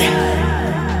high.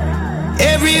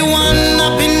 Everyone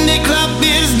up in the club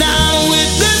is down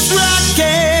with this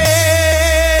rocket.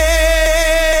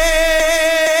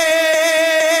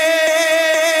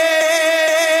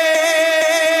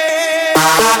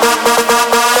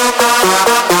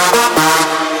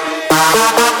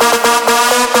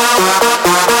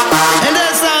 And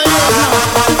that's how it is now.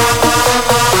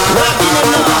 Rocking it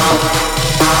now.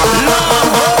 Long,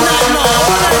 all night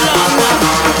long now.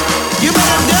 You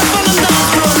better dance on the dance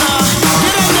floor now.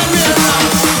 Get on the rhythm now.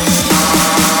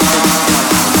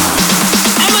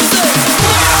 I'ma say,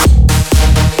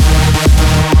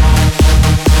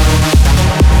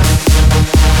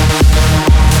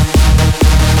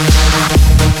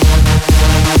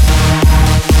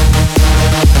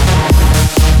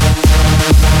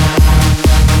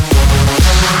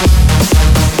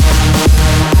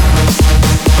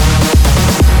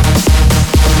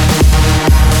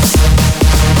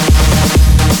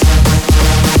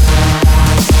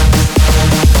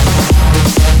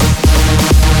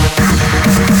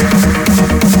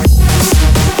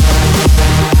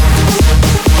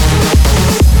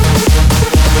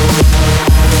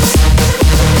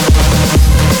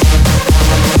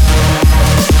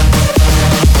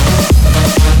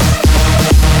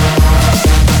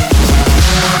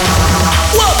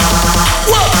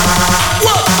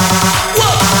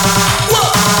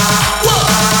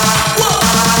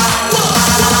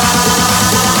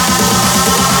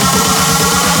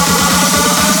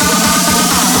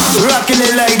 rocking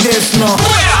it like this now.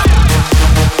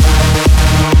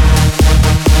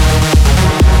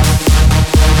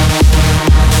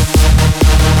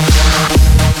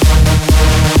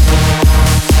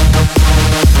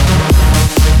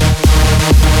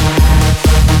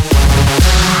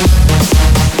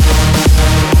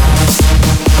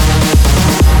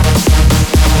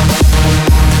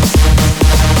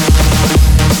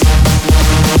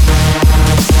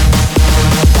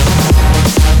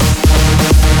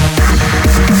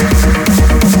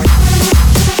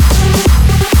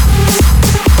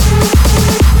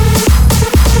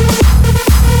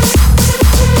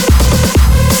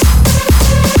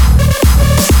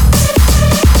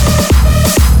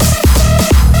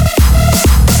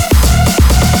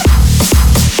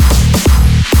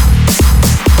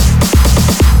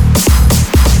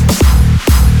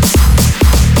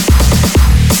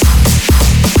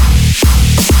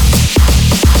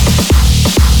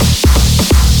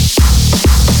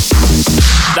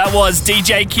 That was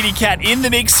DJ Kitty Cat in the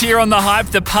mix here on The Hype.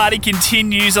 The party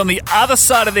continues on the other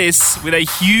side of this with a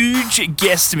huge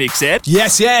guest mix, Ed.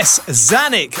 Yes.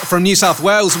 ZANIC from New South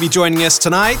Wales will be joining us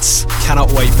tonight.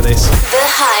 Cannot wait for this. The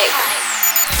Hype.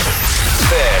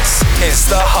 This is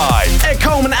The Hype. Ed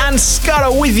Coleman and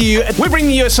Scudder with you. We're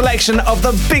bringing you a selection of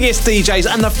the biggest DJs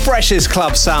and the freshest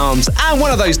club sounds. And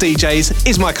one of those DJs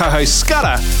is my co-host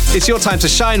Scudder. It's your time to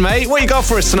shine, mate. What you got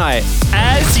for us tonight?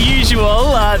 As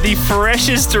usual, the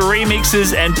freshest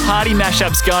remixes and party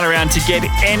mashups going around to get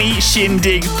any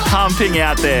shindig pumping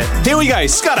out there. Here we go.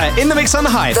 Scudder in the mix on The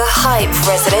Hype. The Hype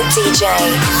resident DJ.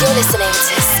 You're listening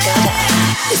to Scudder.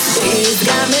 The speed's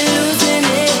got me losing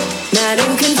it, not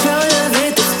in control of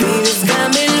it. The speed has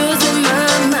got me losing my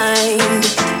mind,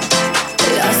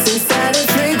 lost inside a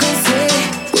frequency.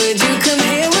 Would you come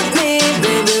here with me,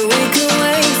 baby? We could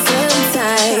waste some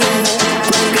time.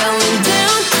 We're going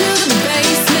down to the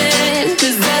basement,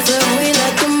 'cause that's what we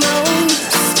like the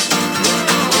most.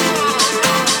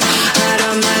 Hot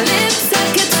on my lips, I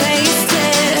can taste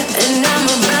it, and I'm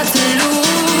about to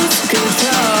lose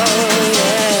control,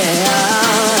 yeah.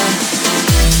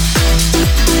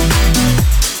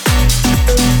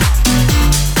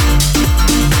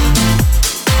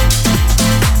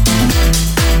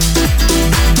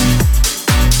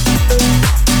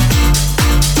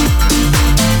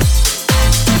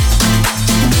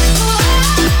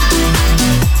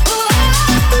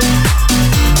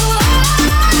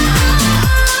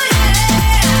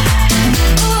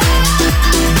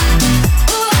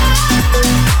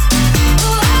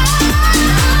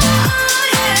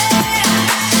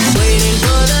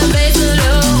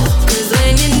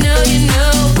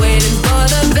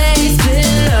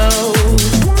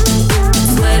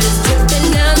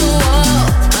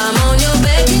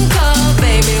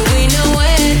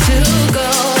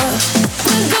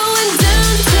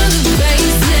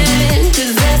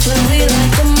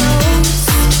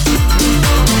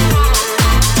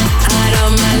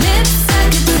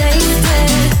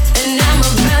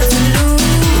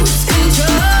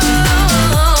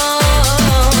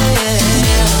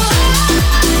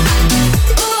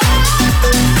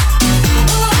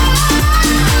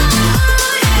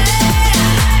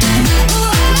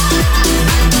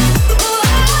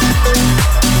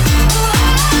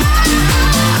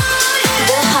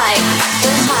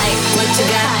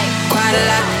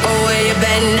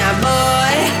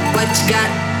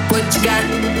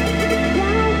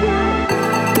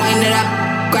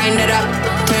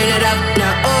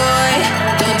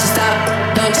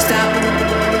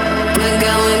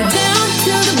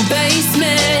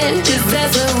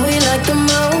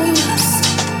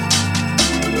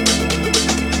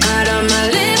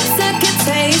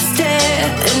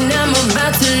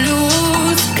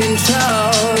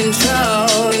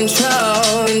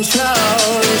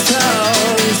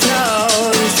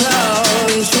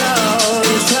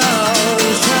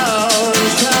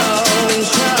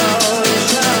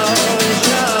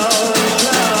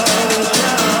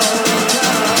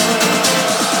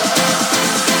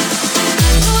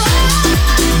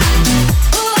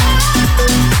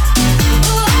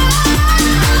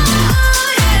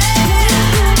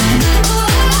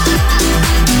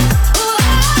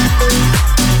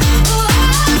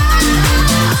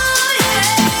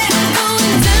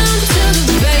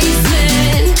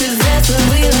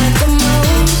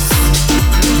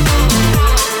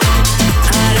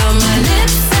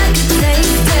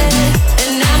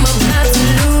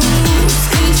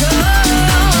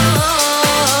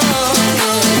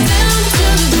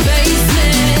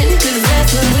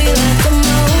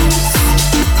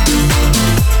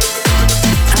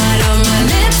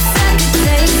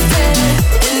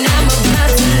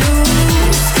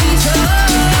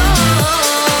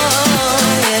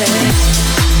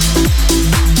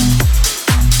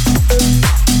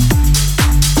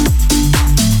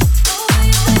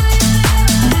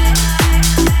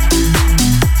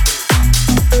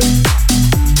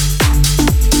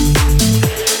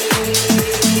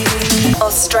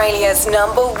 Australia's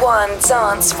 #1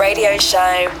 dance radio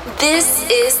show. This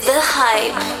is The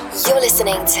Hype. You're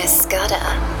listening to Scudder.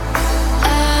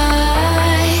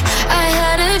 I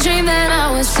had a dream that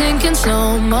I was sinking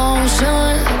slow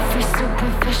motion.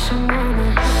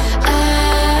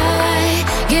 I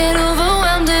get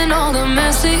overwhelmed in all the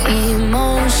messy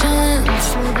emotions.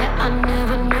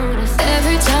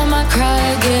 Every time I cry,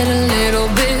 I get a little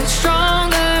bit stronger.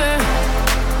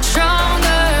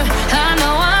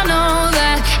 I know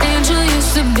that angel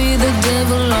used to be the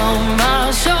devil on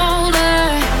my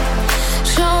shoulder.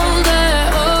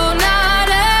 Oh, not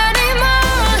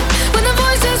anymore. When the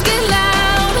voices get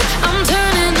loud, I'm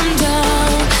turning them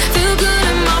down. Feel good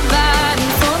in my body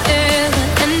forever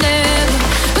and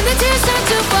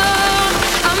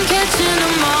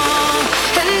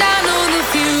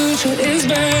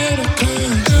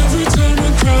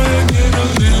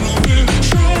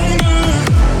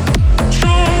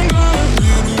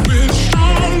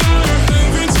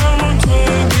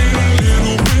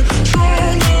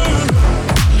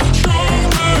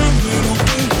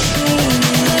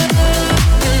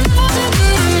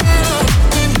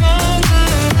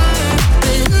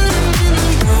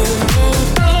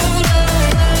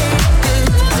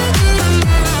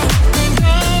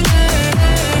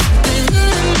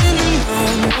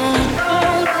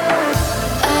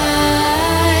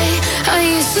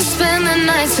to spend the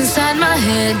nights inside my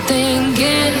head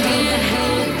thinking.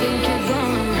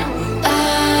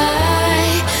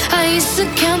 I used to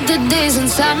count the days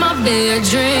inside my bed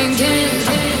drinking.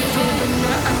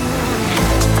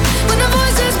 When the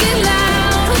voices get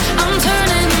loud, I'm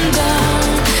turning them down.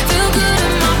 Feel good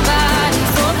in my body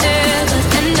forever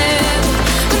and ever.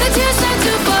 When the tears start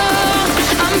to fall,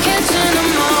 I'm catching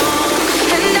them all.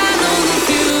 And I know the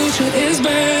future is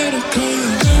better,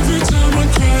 'cause every time I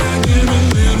cry I get a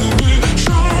little bit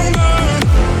stronger.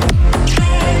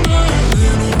 Stronger, a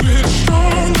little bit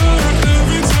stronger.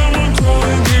 Every time I cry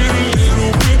I get a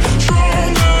little bit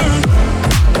stronger.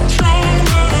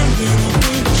 Stronger, a little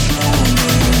bit stronger.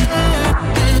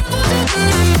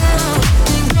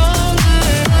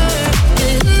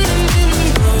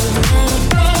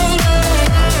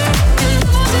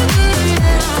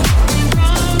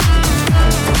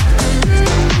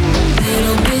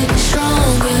 Little bit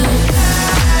stronger.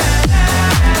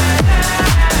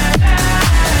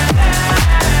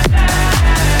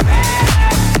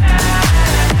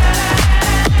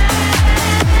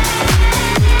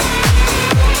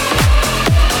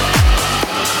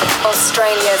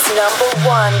 Australia's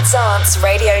 #1 dance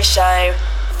radio show.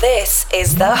 This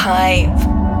is The Hype.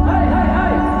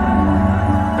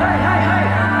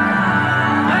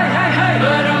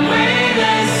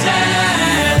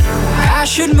 I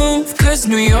should move, 'cause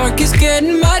New York is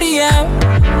getting muddy out.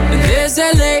 There's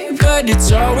LA, but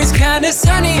it's always kinda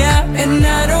sunny out. And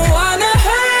I don't wanna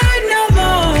hurt no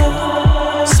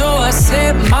more, so I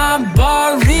set my bar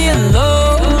real low.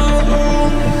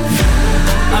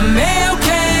 I'm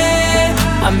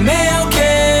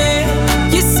okay.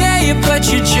 You say it, but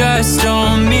you just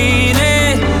don't mean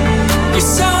it.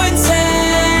 You're so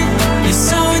insane, you're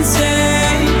so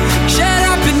insane. Shut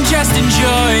up and just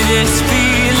enjoy this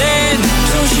feeling.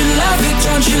 Don't you love it,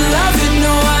 don't you love it?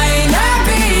 No, I ain't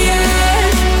happy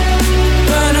yet,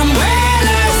 but I'm way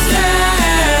less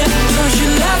than. Don't you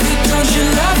love it, don't you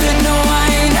love it? No, I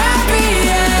ain't happy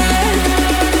yet,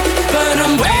 but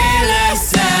I'm way less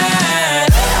than.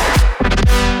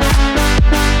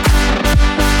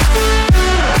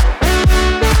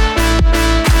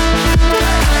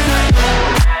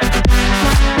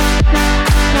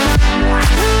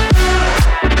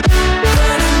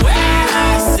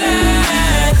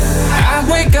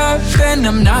 And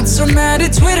I'm not so mad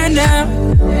at Twitter now.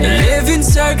 Living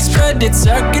sucks, but it's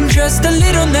sucking just a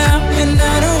little now. And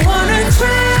I don't wanna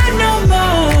cry no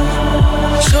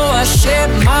more, so I set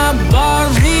my bar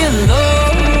real low.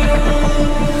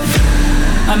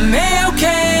 I'm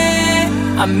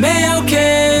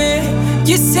okay.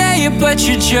 You say it, but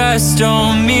you just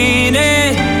don't mean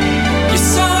it. You're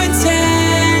so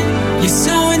insane, you're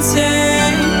so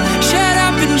insane. Shut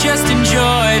up and just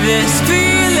enjoy this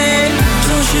feeling.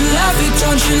 Don't you love it,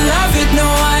 don't you love it? No,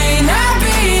 I ain't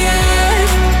happy yet,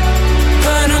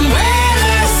 but I'm way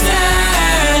less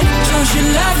than. Don't you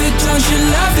love it, don't you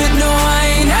love it? No, I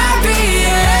ain't happy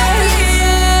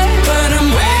yet, but I'm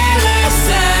way less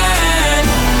than.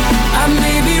 I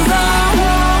may be wrong,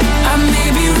 I may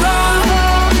be wrong.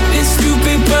 It's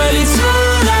stupid, but it's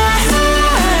all I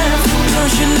have.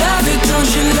 Don't you love it, don't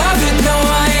you love it? No,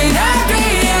 I ain't happy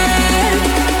yet,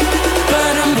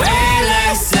 but I'm way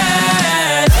less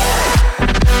than.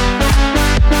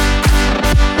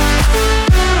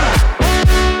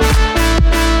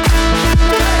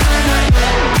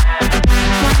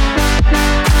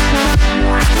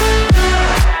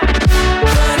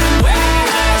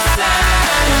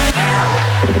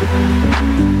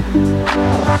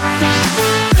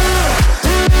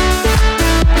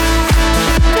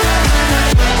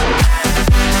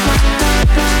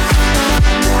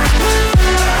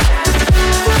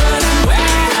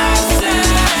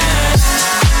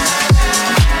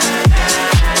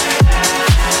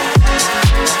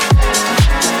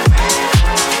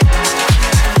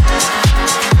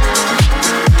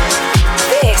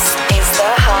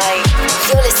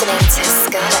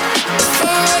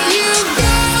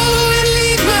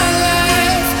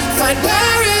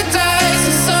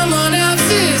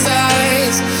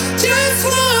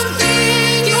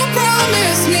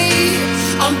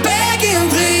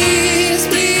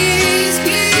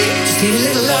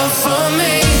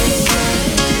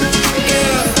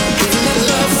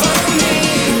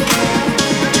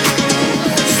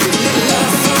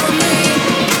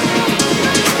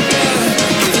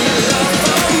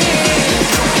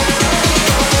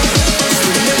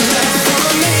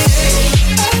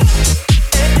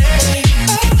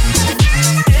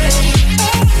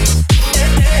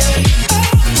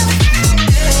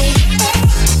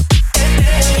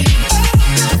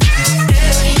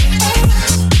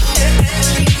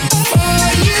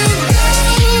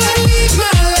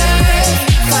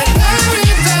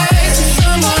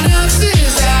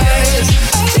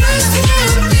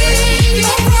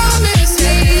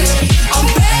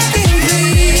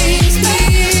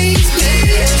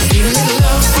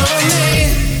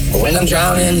 I'm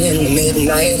drowning in the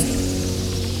midnight,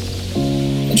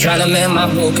 trying to mend my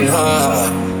broken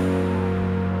heart.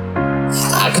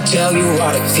 I could tell you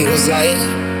what it feels like,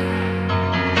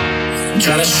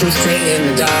 trying to shoot straight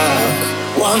in the dark.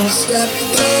 One step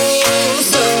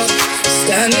closer,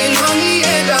 standing on the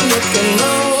edge, I'm looking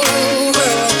over.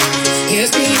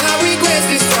 Here's me, my regrets,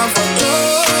 this time for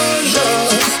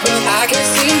closure, but I can't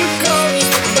seem to close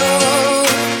the door.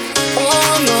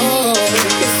 Oh no,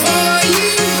 before you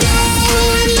go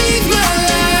and leave my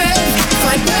life,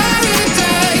 find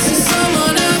paradise in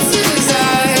someone else's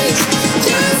eyes.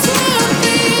 Just one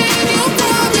thing, you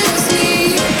promise me,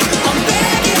 I'm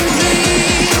begging,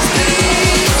 please,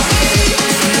 please.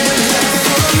 Love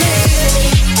for me,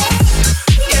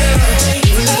 yeah,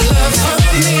 love for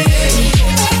me,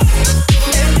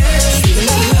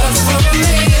 love for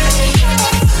me,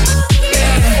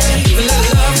 yeah,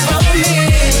 love for me.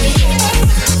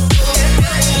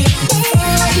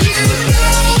 Before you go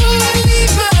and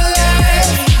leave my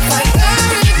life, find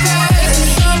paradise in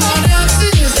someone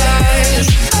else's eyes.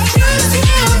 Just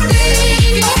one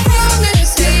thing, you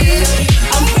promise me,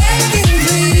 I'm begging,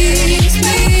 please,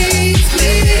 please,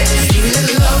 please. Give me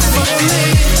love for me,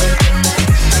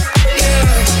 yeah,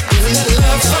 give me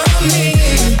love for me,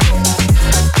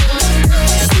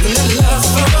 give me love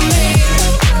for me,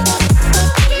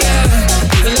 yeah,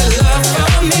 give me love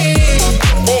for me.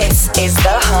 This is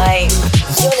The Hype.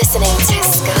 You're listening to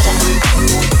Scudder.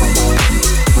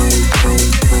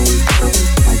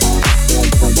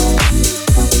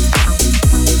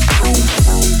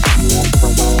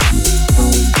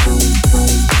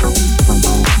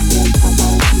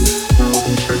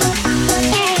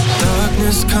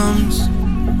 Darkness comes,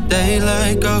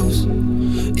 daylight goes.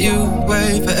 You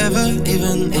wait forever,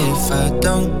 even if I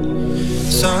don't.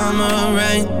 Summer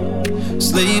rain,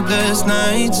 sleepless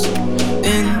nights.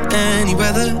 In any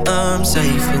weather, I'm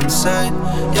safe inside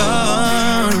your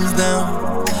arms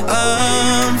now.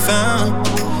 I'm found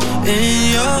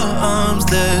in your arms,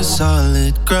 there's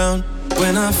solid ground.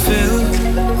 When I feel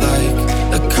like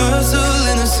a castle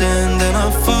in the sand, then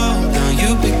I fall down,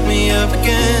 you pick me up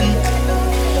again.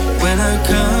 When I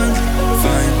can't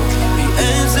find the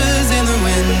answers in the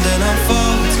wind, then I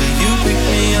fall till you pick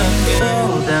me up again.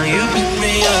 Fall down, you pick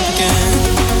me up again.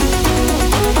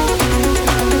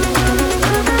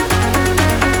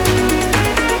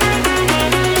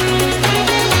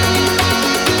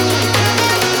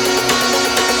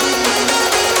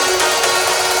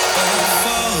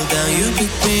 Fall down, you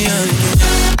pick me up again.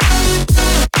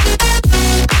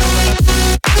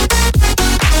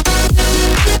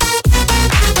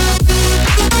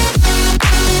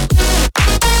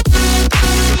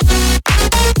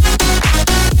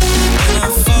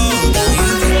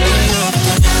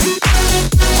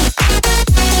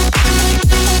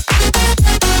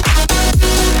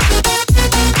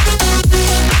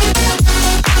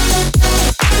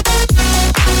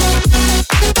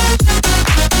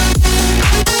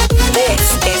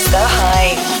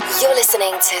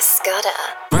 To Scudder.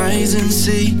 Rising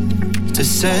sea to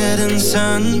setting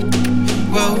sun,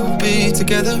 we'll be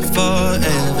together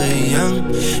forever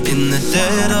young. In the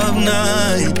dead of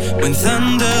night, when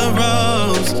thunder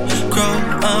rolls, crawl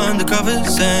under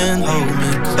covers and hold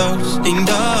me close. In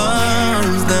your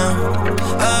arms now,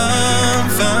 I'm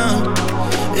found.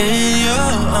 In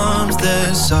your arms,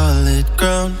 there's solid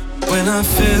ground. When I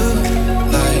feel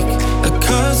like a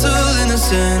castle in the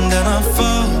sand, and I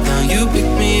fall down, you pick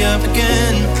me up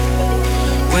again.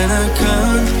 When I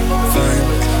can't find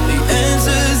the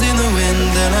answers in the wind,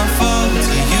 then I fall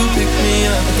till you pick me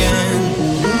up again.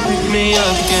 You pick me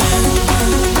up again.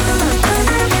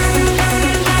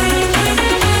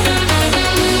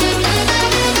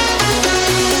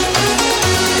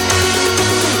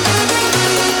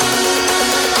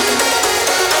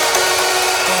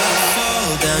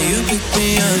 You pick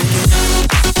me up again.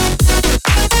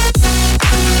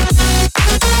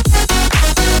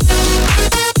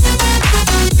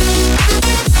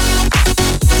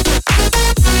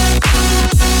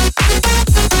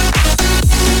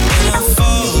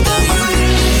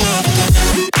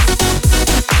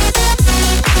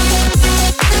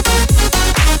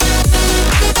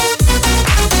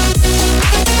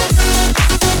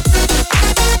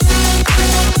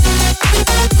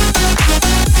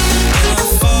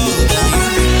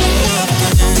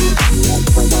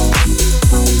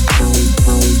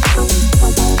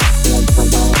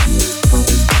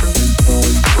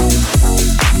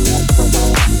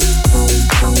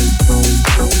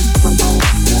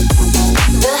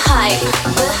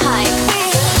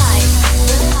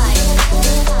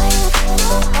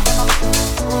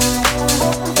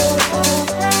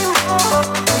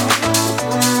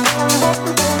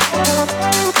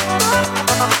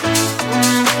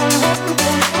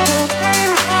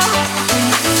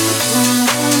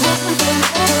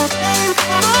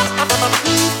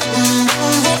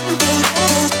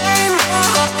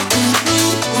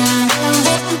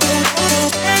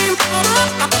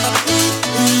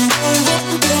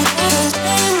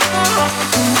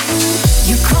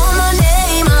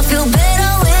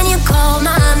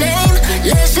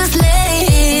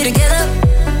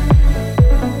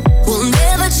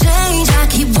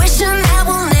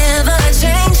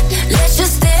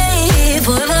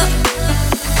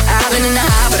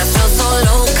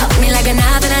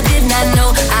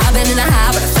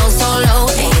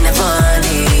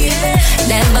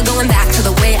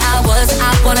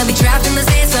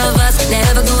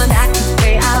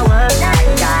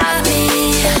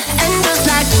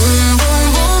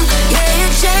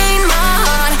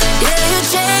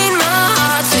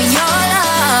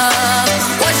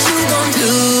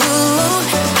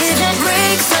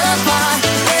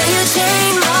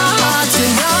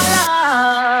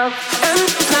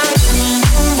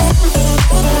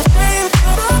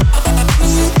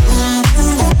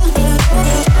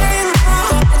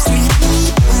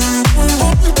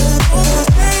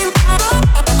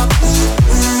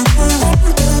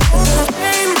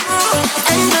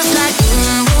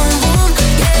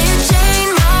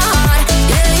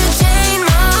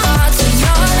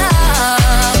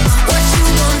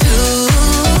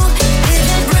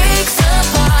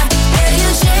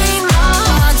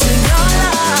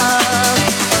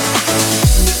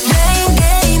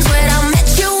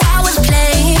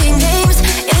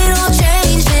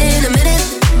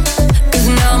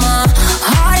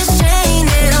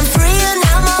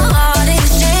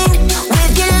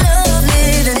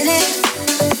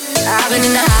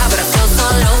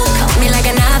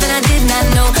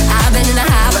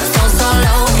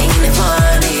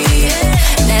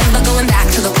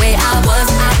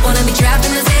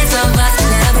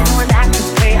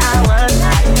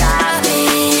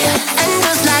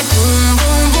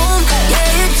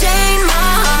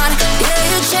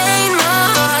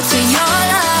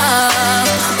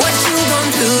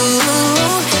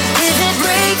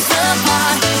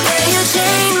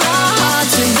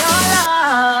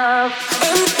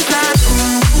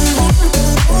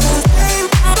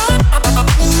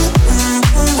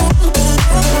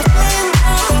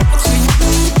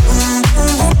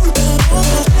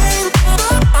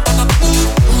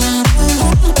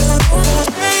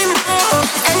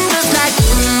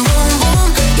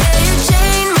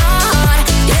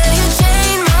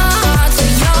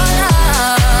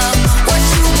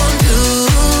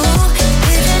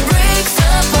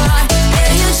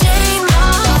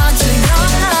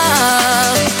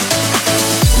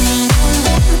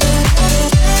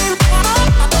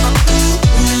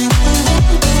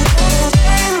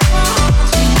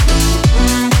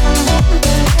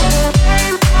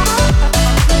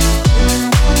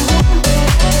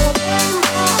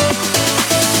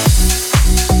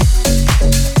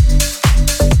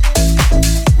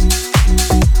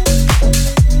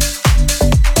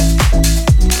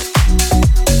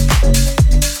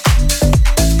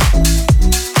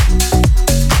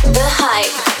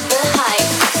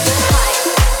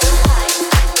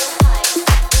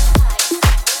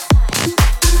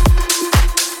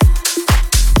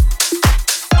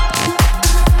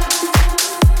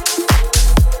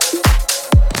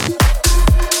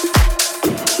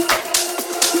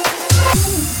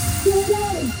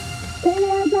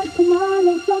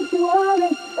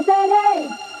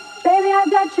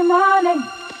 your money.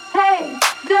 Hey,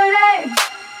 dirty.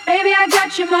 Baby, I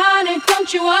got your money.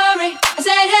 Don't you worry. I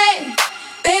said, hey,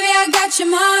 baby, I got your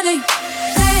money.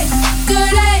 Hey,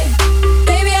 dirty.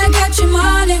 Baby, I got your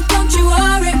money. Don't you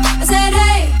worry. I said,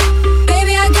 hey,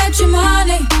 baby, I got your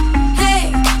money.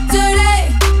 Hey, dirty.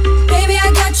 Baby,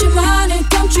 I got your money.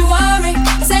 Don't you worry.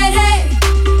 I said, hey,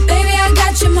 baby, I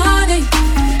got your money.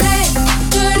 Hey,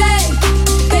 dirty.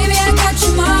 Baby, I got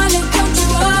your money. Don't you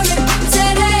worry. I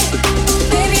said, hey,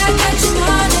 baby, I got your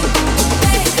money.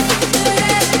 Hey,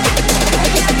 dirty.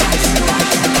 Baby, I got your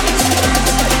money.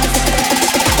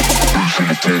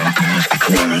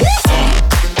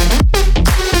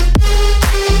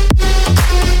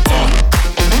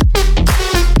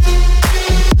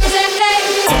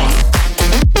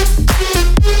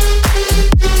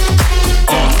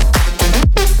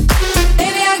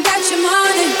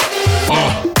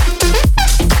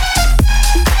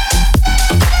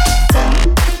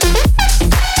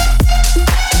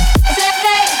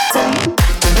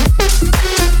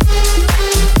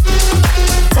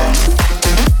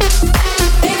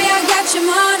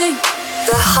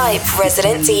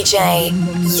 Resident DJ.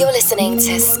 You're listening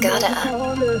to Scudder.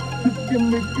 Give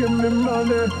me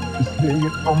money. Just lay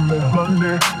it on me,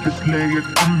 honey. Just lay it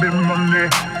on me, money.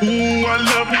 Ooh, I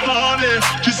love it, honey.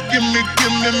 Just give me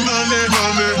money.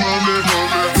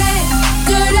 Hey,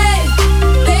 dirty.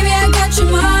 Baby, I got your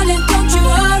money. Don't you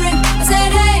worry. I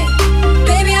said, hey,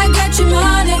 baby, I got your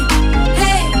money.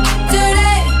 Hey,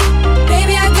 dirty.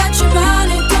 Baby, I got your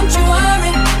money. Don't you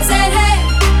worry. I said, hey,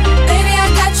 baby, I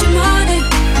got your money.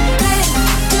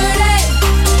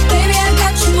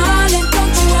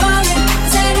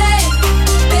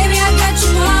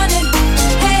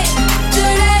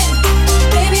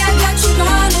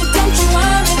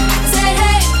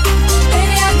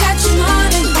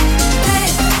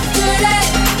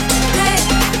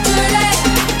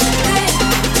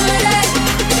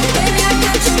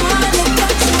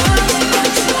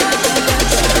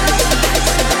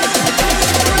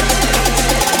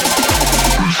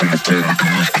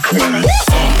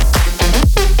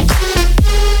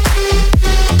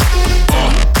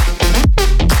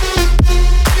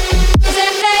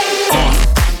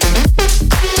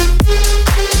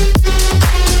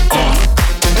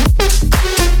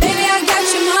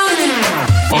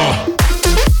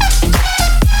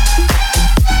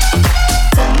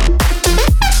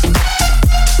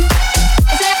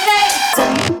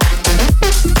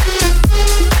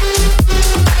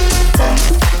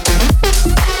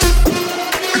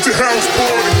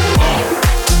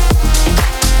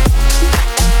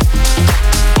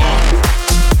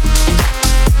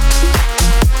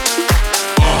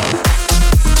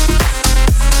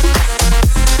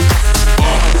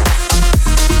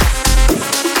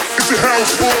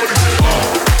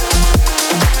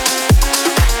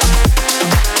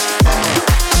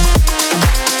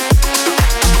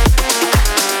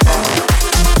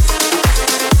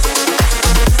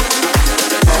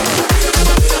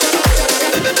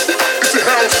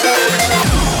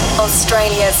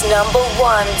 Australia's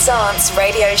 #1 dance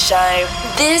radio show.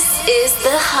 This is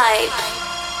The Hype.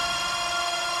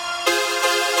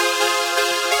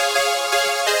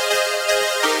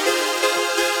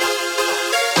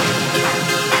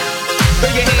 Throw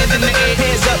your hands in the air,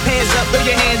 hands up, throw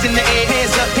your hands in the air,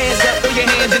 hands up, throw your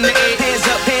hands in the air, hands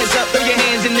up, throw your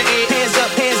hands in the air, hands up,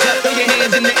 throw your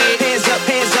hands in the air, hands up,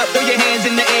 throw your hands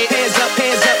in the air, hands up,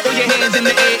 throw your hands in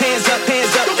the air, hands up.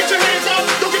 Go get your hands up,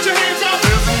 go get your hands up.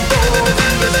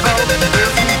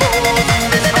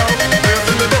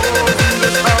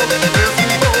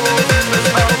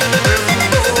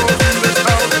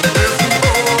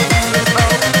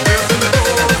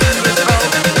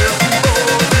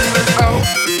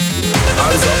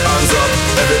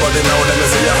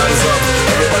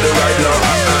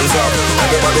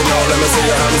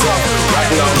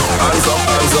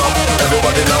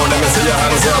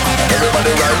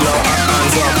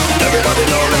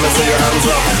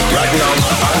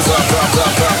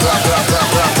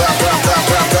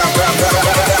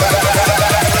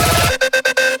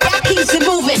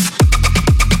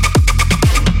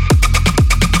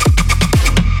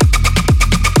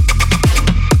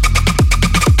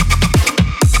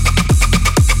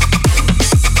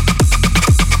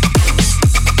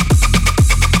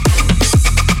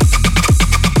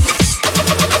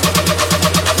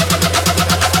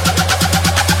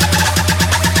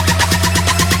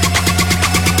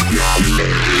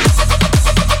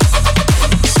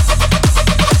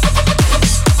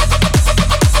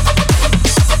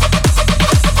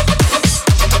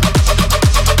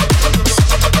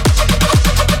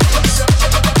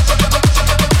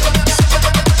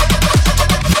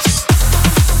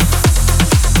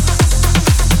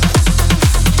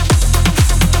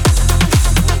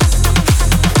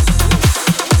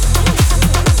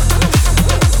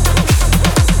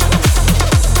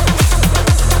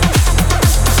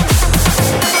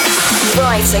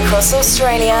 right across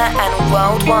Australia and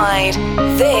worldwide.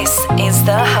 This is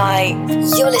The Hype.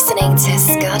 You're listening to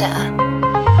Scudder.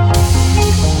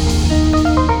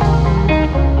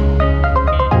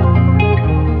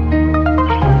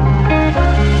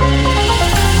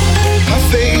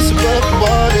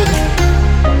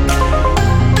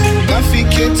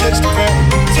 Can't touch the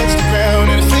ground,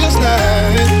 and it feels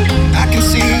nice. I can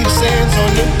see the sands on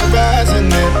the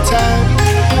horizon every time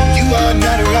you are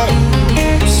not around.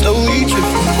 Slowly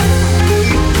drifting,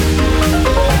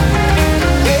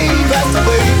 wave after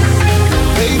wave,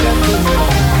 wave after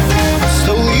wave.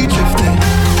 Slowly drifting,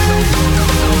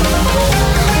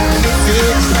 and it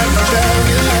feels like I'm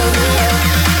drowning.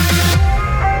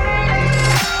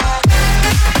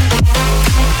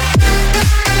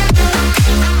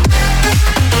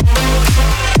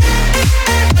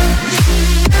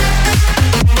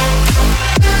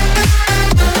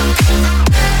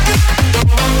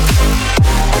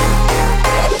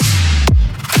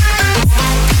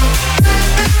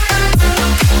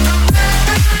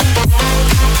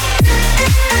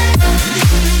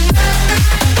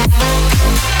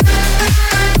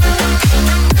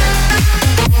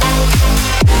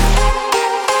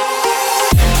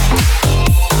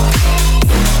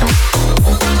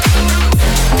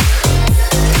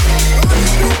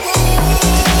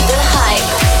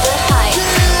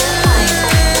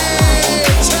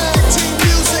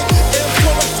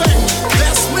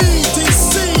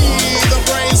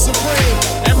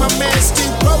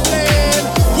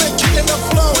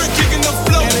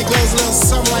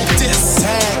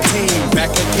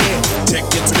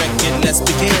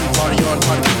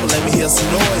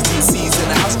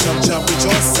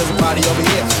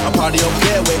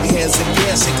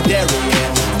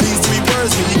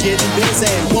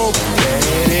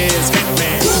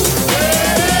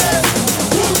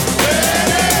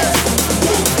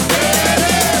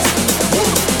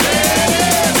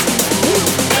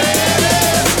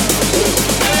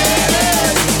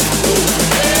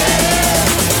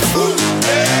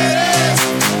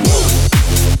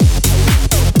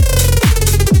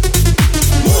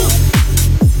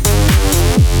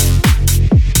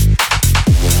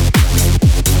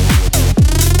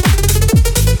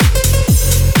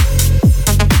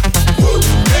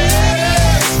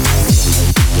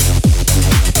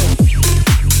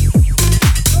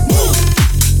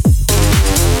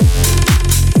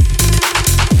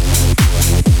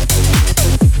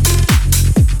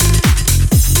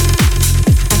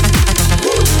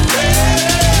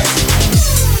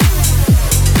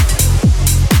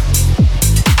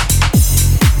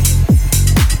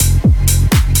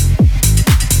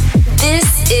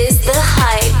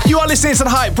 Listening to The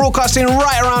Hype, broadcasting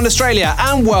right around Australia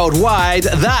and worldwide.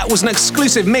 That was an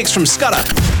exclusive mix from Scudder.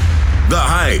 The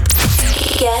Hype.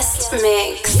 Guest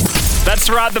mix. That's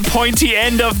right, the pointy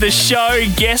end of the show,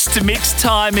 guest mix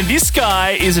time, and this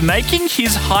guy is making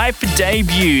his Hype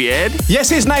debut, Ed. Yes,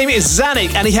 his name is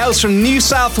ZANIC, and he hails from New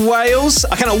South Wales.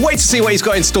 I cannot wait to see what he's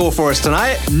got in store for us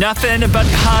tonight. Nothing but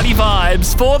party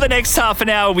vibes for the next half an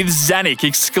hour with ZANIC,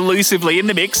 exclusively in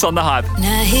the mix on The Hype.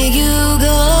 Now here you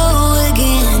go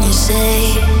again, you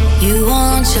say you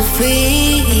want your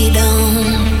freedom.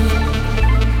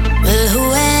 Well,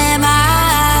 who am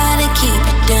I to keep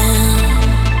it down?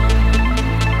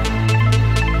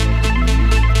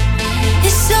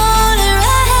 It's only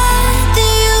right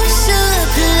that you should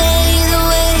play the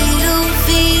way you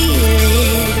feel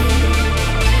it.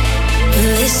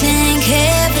 Listen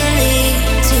carefully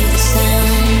to the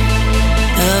sound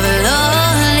of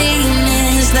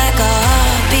loneliness, like a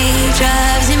heartbeat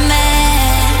drives you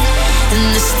mad, and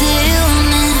the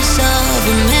stillness of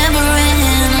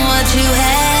remembering what you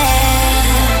had,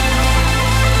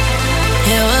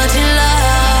 and what you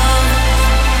love,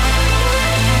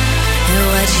 and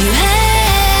what you had.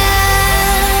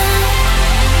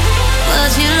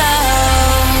 What you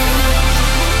love.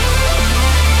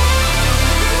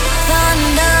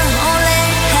 Thunder only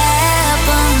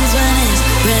happens when it's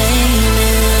raining.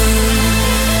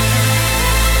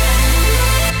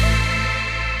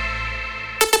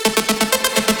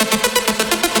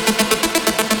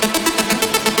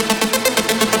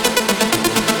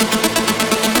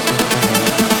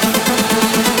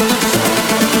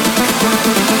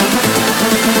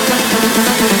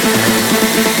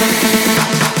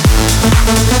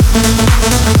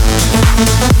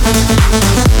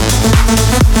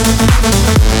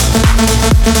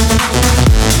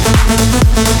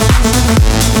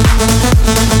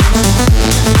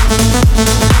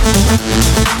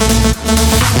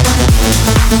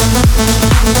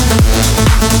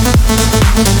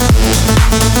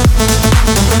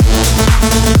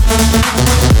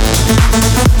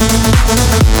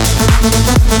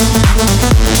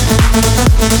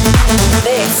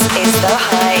 The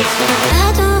Hype.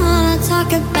 I don't wanna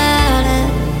talk about it.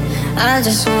 I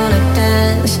just wanna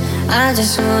dance. I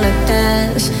just wanna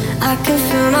dance. I can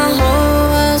feel my whole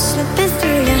world slipping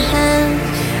through your hands.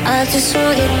 I just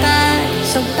want you back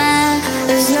so bad.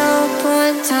 There's no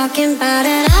point talking about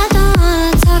it. I don't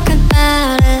wanna talk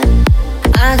about it.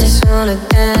 I just wanna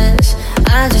dance.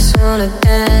 I just wanna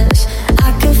dance.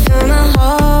 I can feel my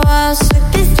whole world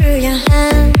slipping through your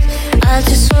hands. I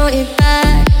just want you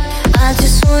back. I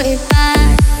just want you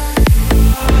back.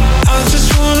 I just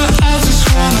wanna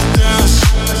dance,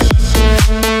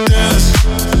 dance,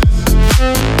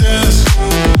 dance.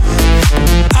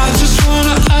 I just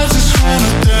wanna dance,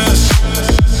 dance,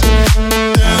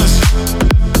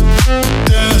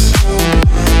 dance.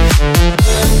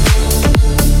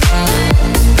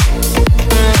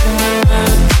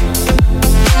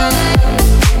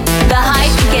 The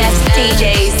Hype guest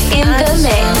DJs in the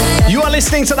mix. You are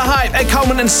listening to The Hype. Ed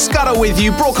Coleman and Scudder with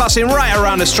you, broadcasting right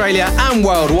around Australia and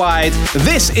worldwide.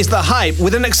 This is The Hype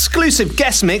with an exclusive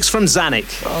guest mix from ZANIC.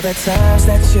 All the times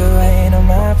that you rain on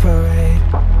my parade,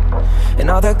 and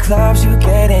all the clubs you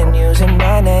get in using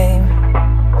my name.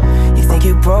 You think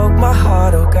you broke my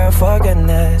heart, oh girl, for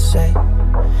goodness sake.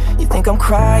 You think I'm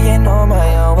crying on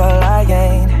my own, well I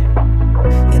ain't.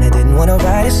 And I didn't wanna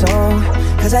write a song,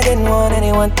 cause I didn't want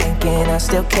anyone thinking I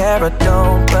still care or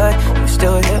don't. But you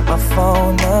still hit my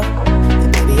phone up,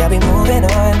 and maybe I'll be moving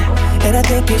on. And I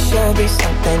think it should be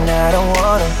something I don't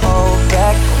wanna hold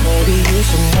back. Maybe you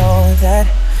should know that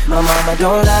my mama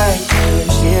don't like you,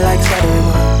 and she likes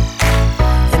everyone.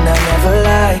 And I never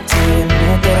liked you,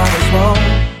 knew that I was wrong.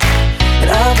 And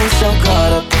I've been so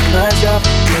caught up in my job,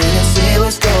 didn't see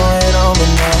what's going on. But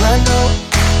now I know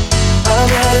I'm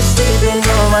better sleeping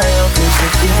on my own. Cause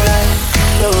if you like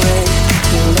the way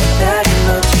you look that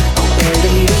much, oh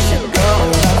baby, you should go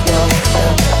and love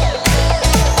yourself.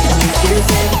 And if you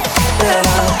think that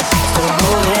I'm still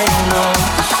holding on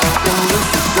to something, you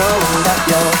should go and love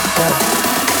yourself.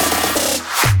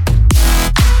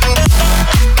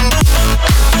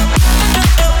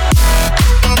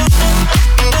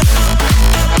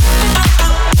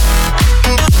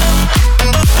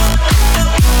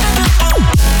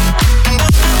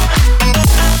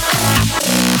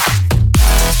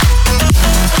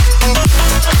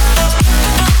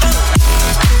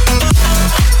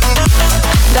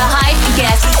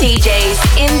 DJs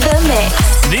in the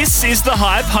mix. This is The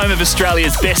Hype, home of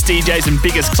Australia's best DJs and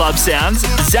biggest club sounds.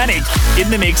 ZANIC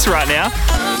in the mix right now.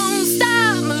 Don't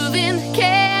stop moving,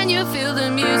 can you feel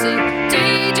the music?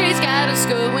 DJ's got us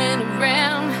going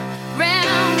around,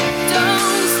 round.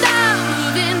 Don't stop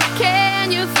moving,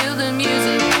 can you feel the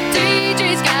music?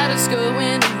 DJ's got us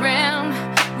going around,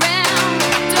 round.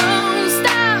 Don't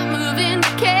stop moving,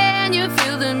 can you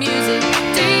feel the music?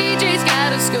 DJ's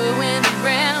got us going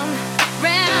around.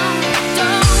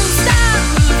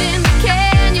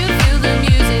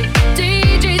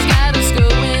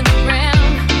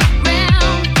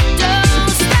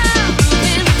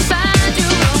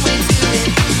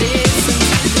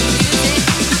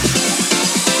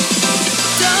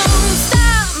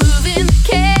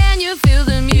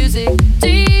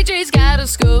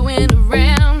 Going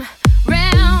around,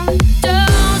 round.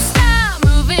 Don't stop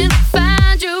moving,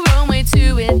 find your own way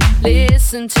to it.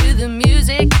 Listen to the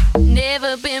music,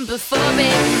 never been before,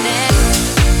 baby, now.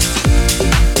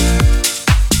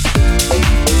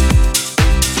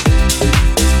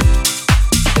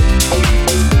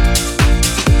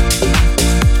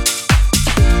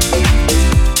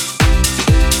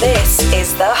 This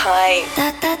is The Hype.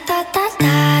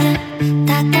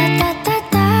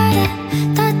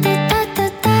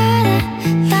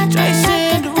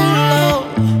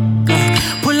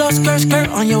 Skirt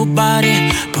on your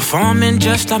body, performing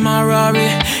just like my Rari.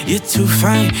 You're too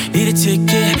fine, need a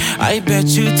ticket. I bet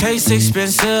you taste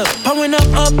expensive. Pouring up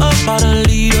about a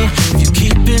liter. If you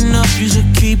keeping up, you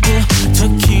should keep it.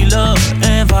 Tequila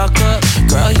and vodka,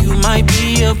 girl, you might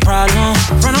be a problem.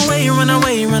 Run away, run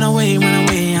away, run away, run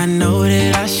away. I know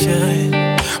that I should,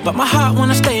 but my heart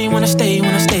wanna stay, wanna stay,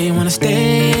 wanna stay, wanna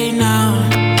stay now.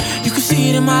 You can see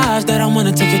it in my eyes that I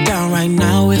wanna take it down right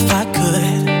now if I could.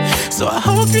 So I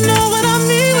hope you know what I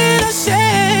mean when I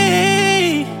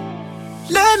say,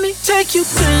 let me take you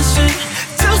dancing.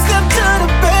 Two-step to the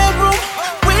bedroom.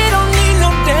 We don't need no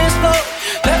dance floor.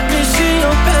 Let me see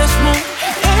your best move.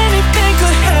 Anything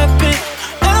could happen.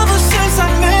 Ever since I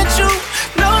met you,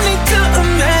 no need to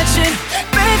imagine.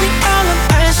 Baby, all I'm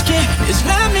asking is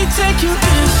let me take you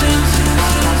dancing.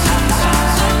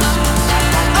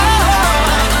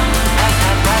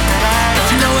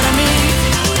 You know what I mean?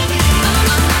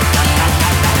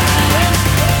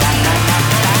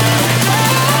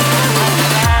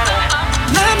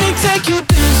 Take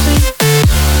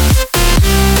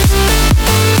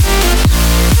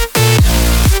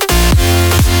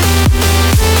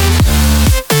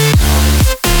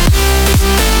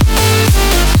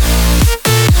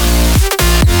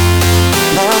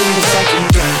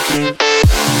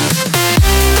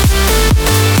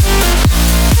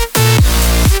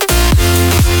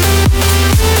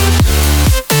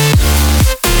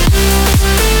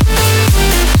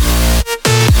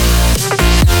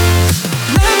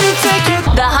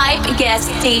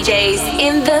DJs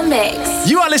in the mix.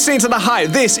 You are listening to The Hype.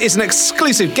 This is an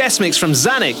exclusive guest mix from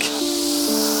ZANIC.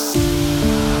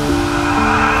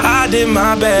 I did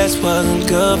my best, wasn't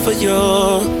good for you.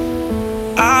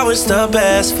 I wish the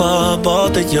best for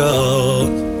both of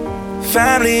you.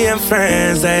 Family and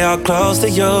friends, they are close to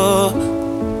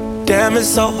you. Damn, it's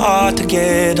so hard to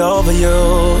get over you.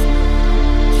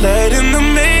 Late in the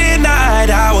midnight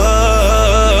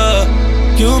hour,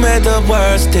 you made the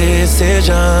worst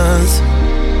decisions.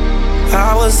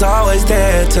 I was always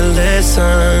there to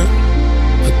listen,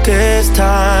 but this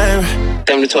time,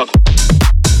 time to talk.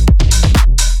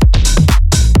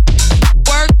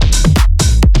 Work,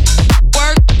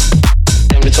 work,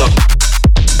 time to talk.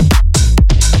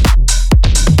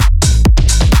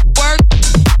 Work,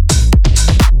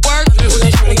 work.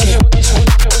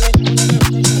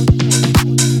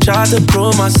 Tried to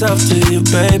prove myself to you,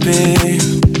 baby.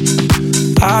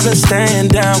 I've been staying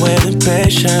down with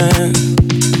impatience,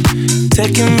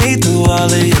 taking me through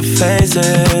all of your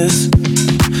phases.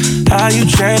 How you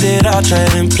traded, I'll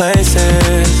trade in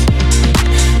places.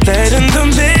 Late in the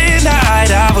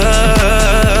midnight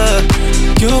hour,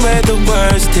 you made the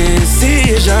worst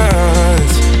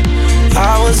decisions.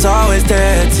 I was always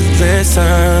there to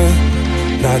listen,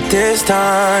 not this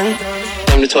time.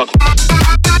 Time to talk.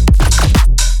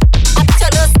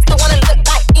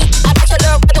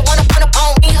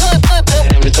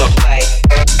 Time to talk.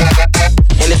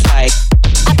 And it's like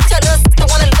I put your little sister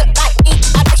wanna look like me.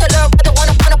 I put your little brother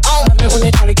wanna put them on me. When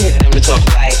they try to get them to talk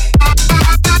like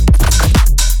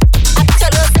I put your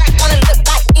little sack wanna look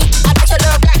like me. I put your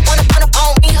little black wanna put them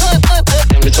on me.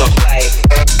 Them to talk like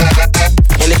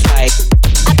and it's like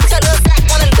I put your little sack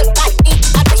wanna look like me.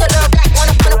 I put your little black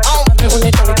wanna put them on me. When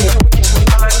they try to get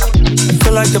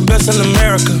feel like the best in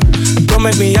America. Don't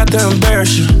make me out to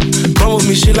embarrass you. Run with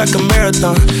me, shit like a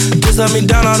marathon. Just let me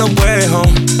down all the way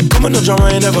home. Come with no drama,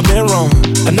 ain't never been wrong.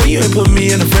 I know you ain't put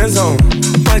me in the friend zone.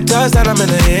 Like touchdown, I'm in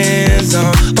the end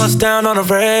zone. Bust down on the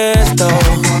resto.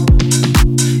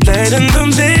 Late in the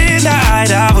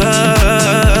midnight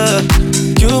hour,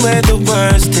 you made the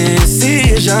worst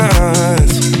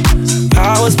decisions.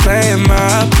 I was playing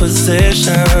my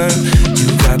position.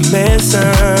 You got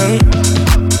missing.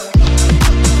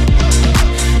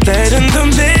 Late in the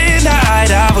midnight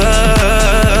hour,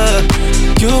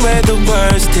 you made the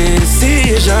worst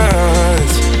decisions.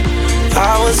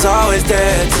 I was always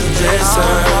there to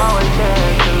listen.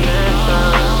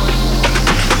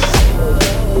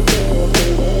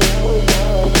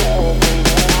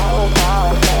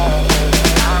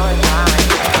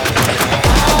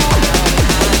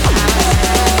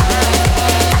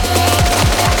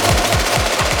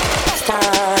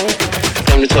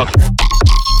 Time to talk.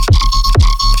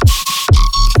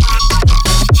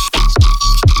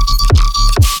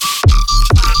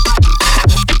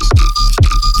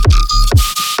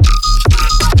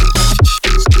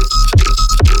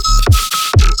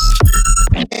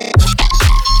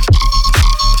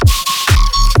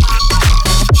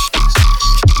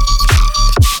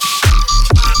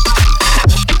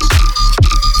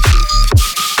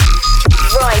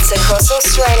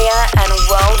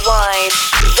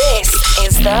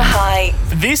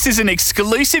 This is an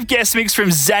exclusive guest mix from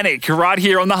ZANIC right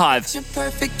here on The Hive. You're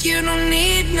perfect, you don't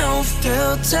need no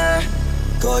filter.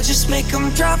 Gorgeous, make them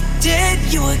drop dead,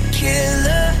 you a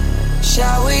killer.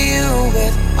 Shower you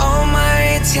with all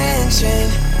my attention.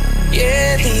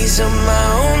 Yeah, these are my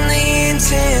only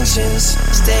intentions.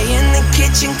 Stay in the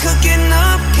kitchen cooking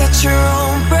up, catch your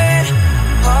own bread.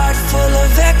 Heart full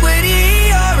of equity,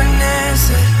 you're an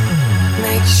asset.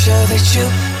 Make sure that you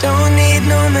don't need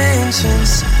no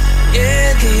mentions.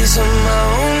 Yeah, these are my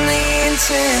only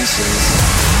intentions.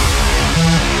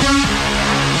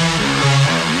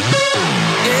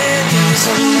 Yeah, these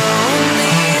are my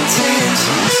only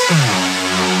intentions.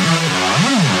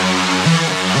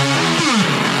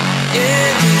 Yeah,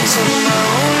 these are my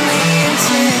only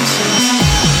intentions.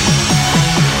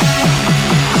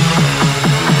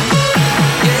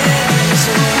 Yeah, these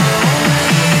are my only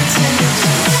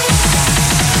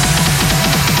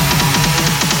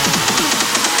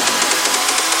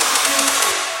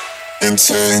intentions.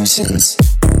 Intentions.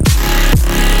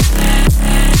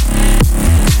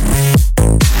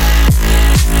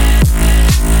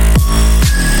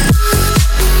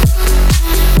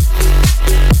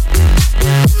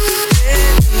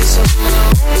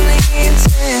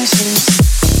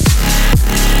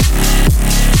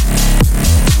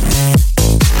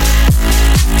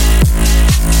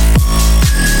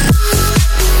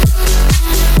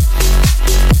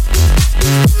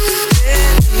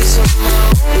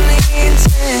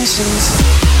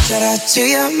 To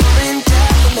your mom and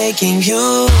dad for making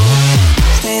you.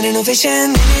 painting a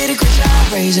vision, they did a great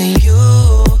job raising you.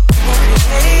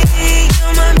 Hey,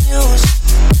 you're my muse.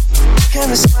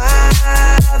 Kind of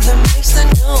smile that makes the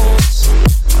news.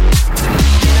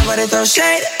 Ain't nobody throw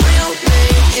shade on your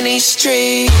name in these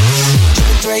streets. You a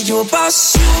threat, you a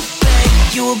boss, you a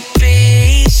bank, you a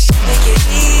beast. Make it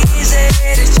easy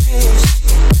to choose.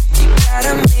 You got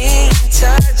a mean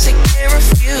touch, I can't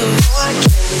refuse. No, I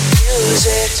can't refuse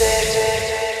it.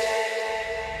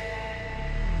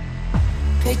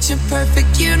 Picture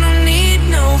perfect, you don't need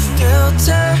no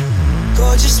filter.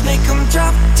 Gorgeous, make them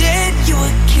drop dead, you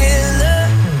a killer.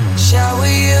 Shower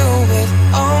you with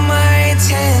all my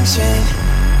attention.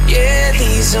 Yeah,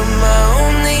 these are my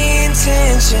only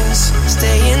intentions.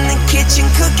 Stay in the kitchen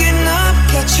cooking up,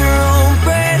 cut your own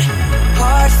bread.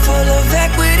 Heart full of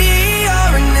equity,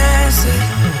 you're an asset.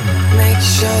 Make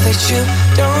sure that you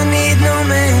don't need no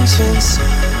mentions.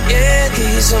 Yeah,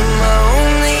 these are my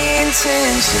only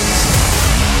intentions.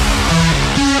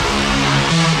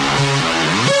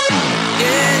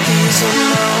 Yeah, these are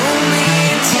my only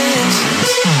intentions.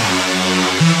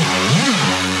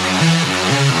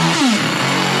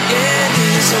 Yeah,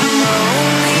 these are my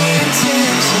only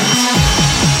intentions.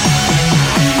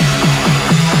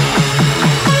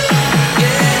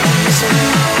 Yeah, these are my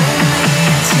only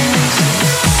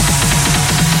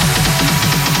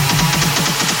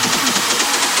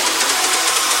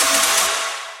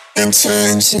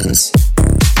intentions.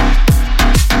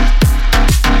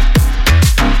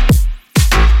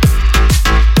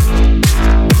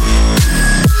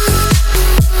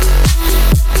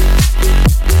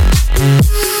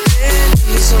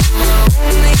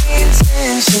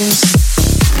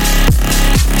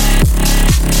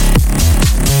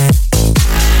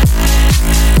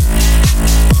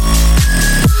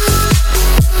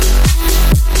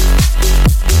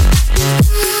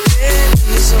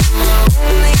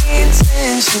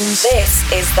 This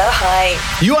is The Hype.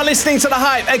 You are listening to The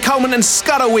Hype. Ed Coleman and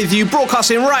Scudder with you,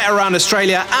 broadcasting right around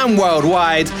Australia and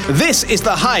worldwide. This is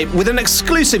The Hype with an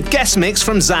exclusive guest mix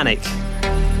from ZANIC.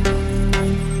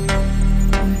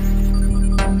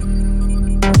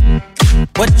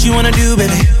 What you wanna do,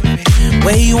 baby?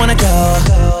 Where you wanna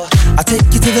go? I'll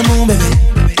take you to the moon, baby.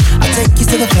 I'll take you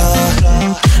to the floor.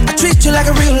 I treat you like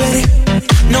a real lady,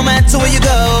 no matter where you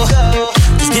go.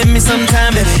 Just give me some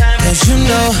time, baby. Cause you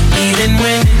know, even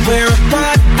when we're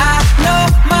apart, I know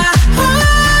my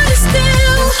heart is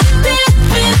still there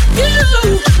with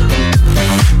you.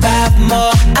 5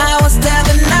 more hours till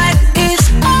the night is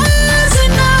ours,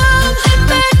 and I'm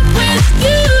back with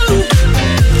you.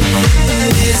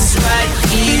 This right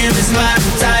here is my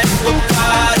type of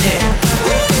party.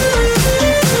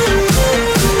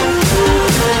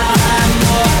 5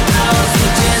 more hours to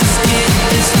just get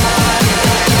this started.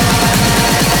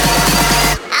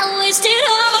 I wasted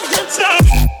all of the time.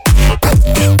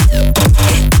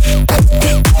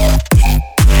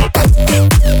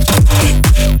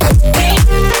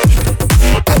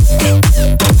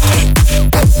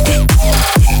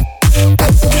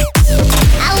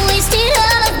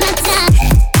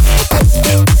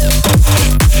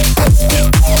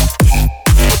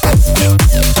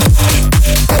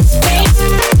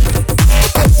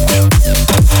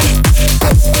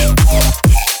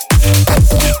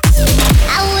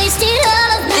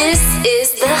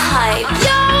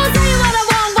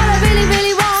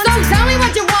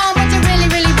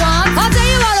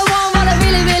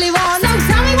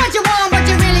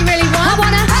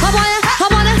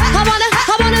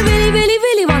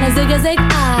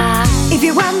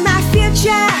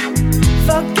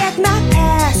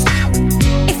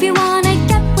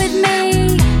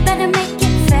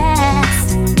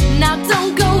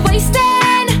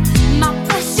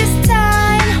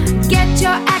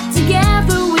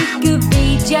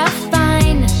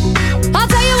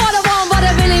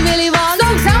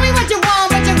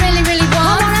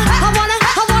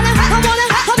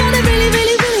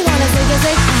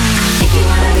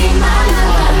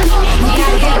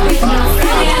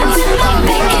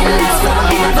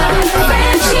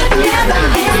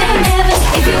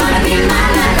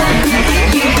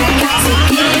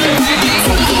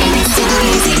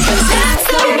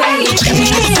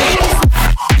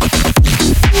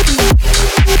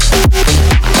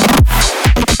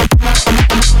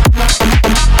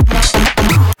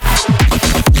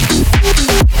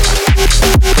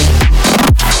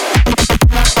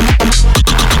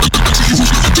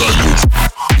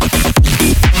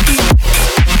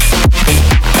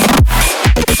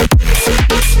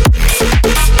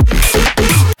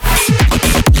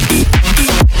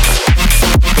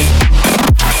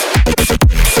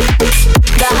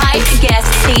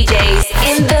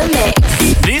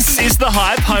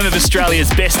 Australia's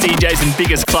best DJs and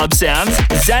biggest club sounds.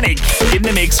 ZANIC in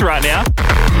the mix right now.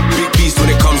 Big beast when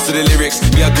it comes to the lyrics.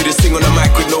 Me, I do this thing on the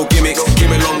mic with no gimmicks.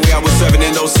 Came a long way, I was serving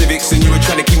in those civics. And you were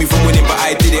trying to keep me from winning, but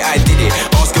I did it.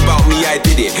 Ask about me, I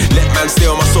did it. Let man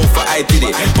stay on my sofa, I did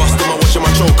it. Busting my watch and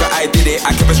my choker, I did it.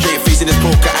 I kept a straight face in this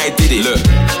poker, I did it. Look,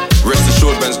 rest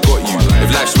assured man's got you.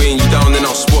 If life's weighing you down, then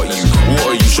I'll spot you.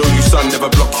 Water you, show you sun, never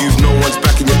block you. If no one's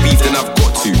backing your beef, then I've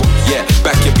got to. Yeah,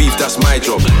 back your beef, that's my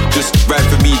job. Just ride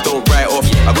for me, don't write off.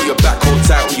 I got your back hold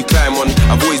tight when you climb on.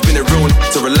 I've always been a real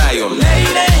to rely on.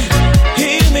 Lady,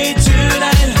 hear me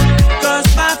tonight, cause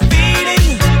my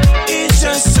feeling is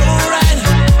just so right.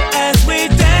 As we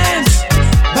dance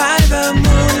by the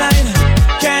moonlight,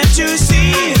 can't you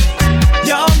see,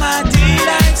 you're my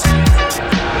delight.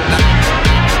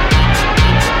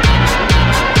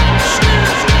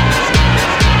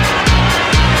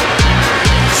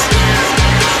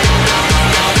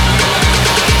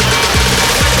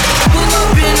 Pull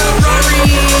up in a Rari,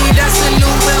 that's a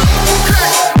new will.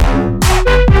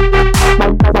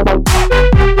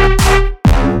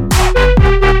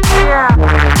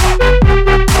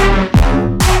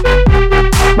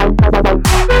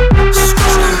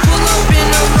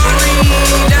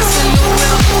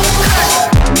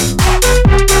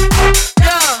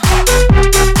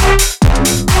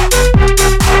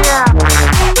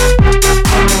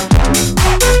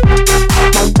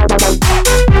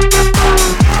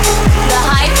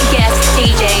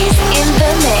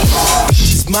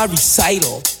 My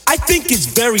recital, I think it's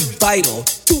very vital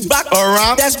to rock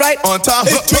around. That's right, on time.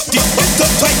 It's tricky, it's the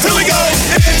tight. Here we go.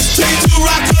 It's tricky to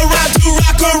rock around.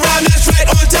 That's right,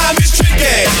 on time. It's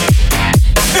tricky.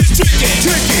 It's tricky. It's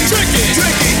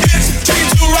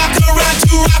tricky to rock around.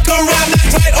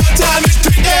 That's right, on time. It's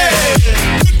tricky.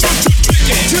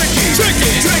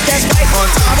 Tricky. That's right, on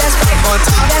time. That's right, on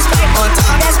time. That's right, on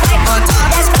time. That's right, on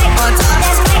time. That's right, on time.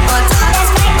 That's right, on time.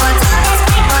 That's right, on time. That's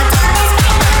right, on time.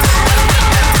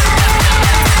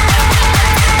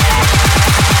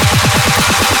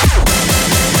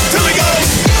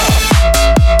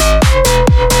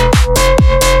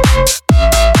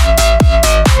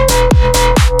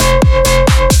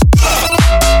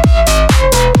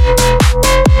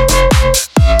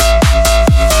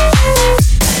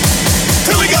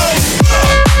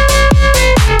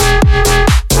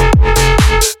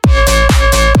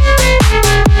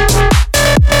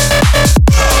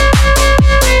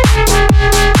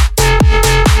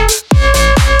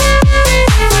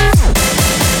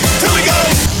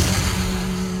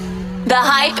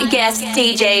 Guest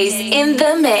DJs in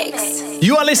the mix.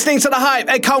 You are listening to The Hype.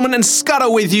 Ed Coleman and Scudder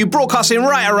with you, broadcasting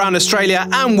right around Australia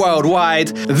and worldwide.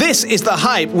 This is The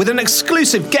Hype with an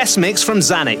exclusive guest mix from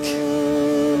ZANIC.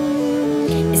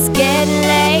 It's getting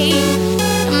late.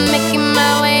 I'm making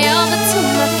my way over to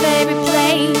my favorite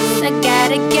place. I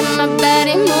gotta get my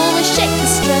body moving, shake the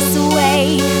stress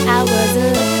away. I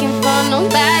wasn't looking for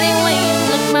nobody when you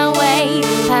look my way.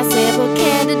 Possible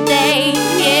candidate,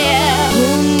 yeah. Who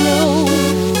knew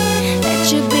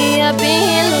that you'd be up in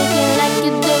here looking like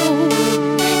you do?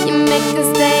 You make us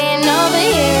staying over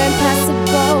here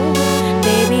impossible.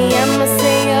 Baby, I'ma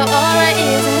say your aura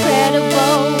is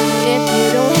incredible. If you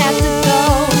don't have to go,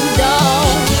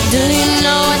 don't. Do you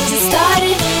know what you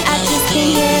started? I just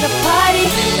came here to party,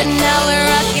 but now we're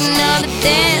rocking on the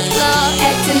dance floor,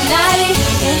 acting naughty.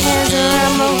 Your hands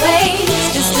around my waist,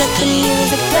 just let the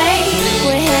music play.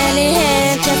 We're hand in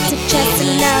hand, chest to chest,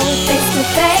 and now we're face to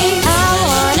face. I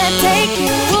wanna take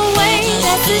you away,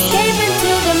 let's escape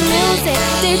into the music.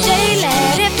 DJ,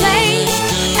 let it play.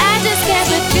 I just can't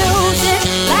refuse it,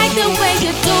 like the way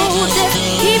you do this.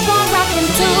 Keep on rocking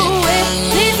to it.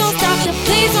 Please don't stop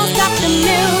the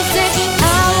music.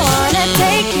 I wanna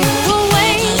take you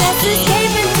away, let's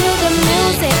escape into the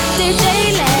music.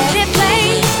 DJ, let it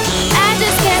play. I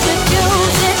just can't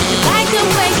refuse it, like the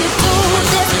way you do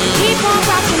this. Keep on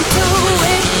rocking to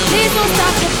it. Please don't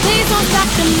stop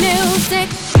the music.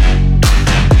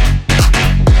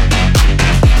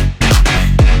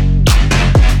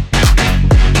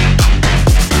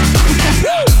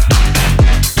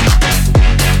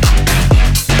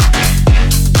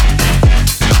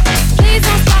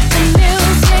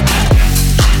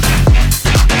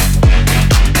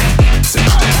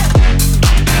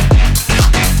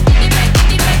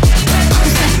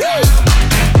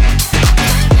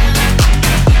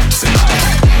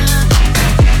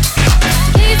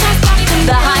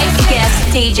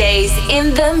 DJs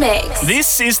in the mix.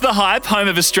 This is The Hype, home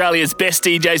of Australia's best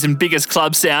DJs and biggest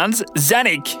club sounds.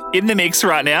 ZANIC in the mix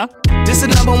right now. This is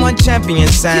 #1 champion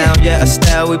sound. Yeah,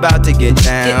 Estelle, we about to get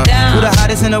down. Who the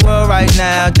hottest in the world right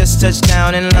now? Just touched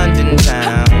down in London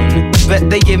town. bet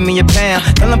they give me a pound.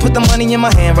 Tell them put the money in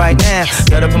my hand right now.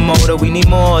 Got a promoter, we need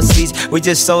more seats. We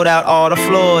just sold out all the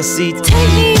floor seats.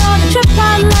 Take me on a trip,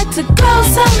 I'd like to go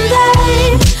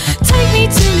someday. Take me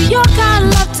to New York, I'd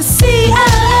love to see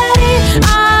LA.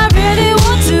 I really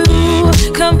want to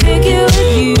come pick it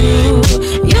with you.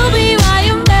 You'll be my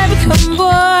American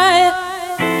boy.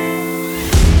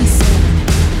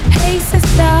 Hey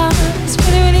sister, it's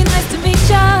really, really nice to meet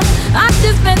ya. I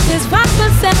just met this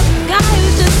 5'7" guy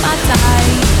who's just my type.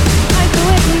 Like the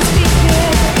way we speak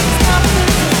it. Stop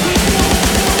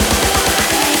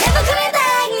never coming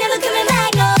back, never coming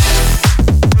back, no.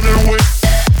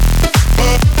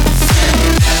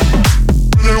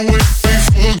 Running away for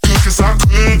good, 'cause I could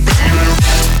be there.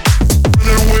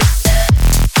 Running away.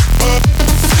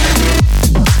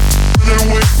 Running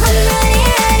away.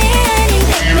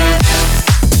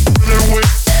 Running away.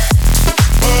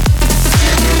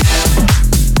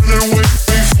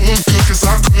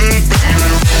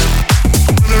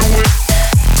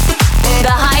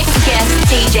 The Hype guest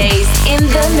DJs in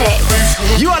the mix.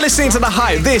 You are listening to The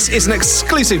Hype. This is an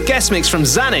exclusive guest mix from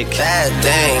ZANIC. Bad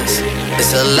things,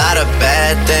 it's a lot of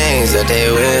bad things that they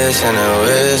wish and they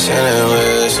wish and they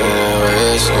wish and they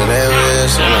wish and they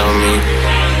wish on me.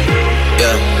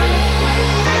 Yeah.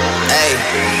 Hey,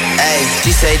 hey,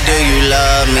 she say, do you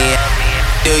love me?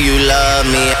 Do you love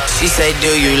me? She say,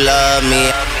 do you love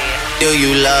me? Do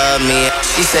you love me?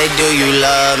 She say, do you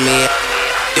love me?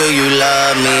 Do you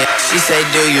love me? She say,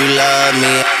 do you love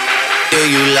me? Do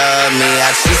you love me?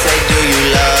 She say, do you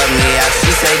love me?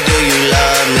 She say, do you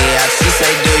love me? She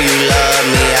say, do you love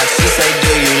me? She say,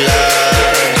 do you love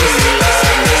me?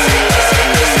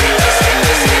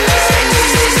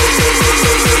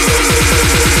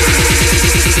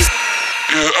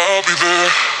 Yeah, I'll be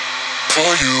there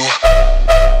for you.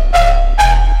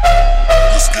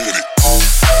 Let's get it.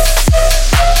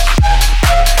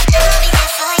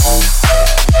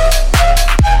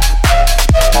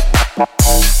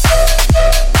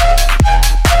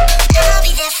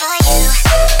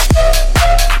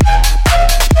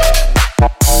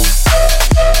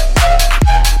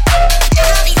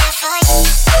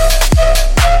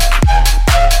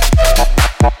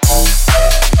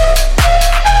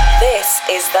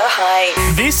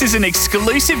 This is an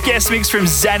exclusive guest mix from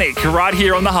ZANIC right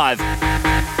here on The Hive.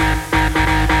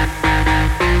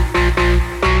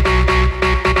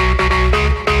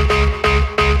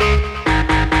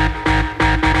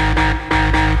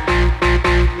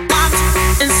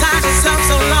 Inside yourself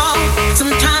so long,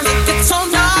 sometimes it gets so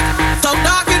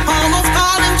dark it almost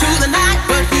falls into the night.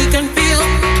 But he can feel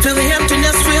the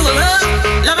emptiness, feel the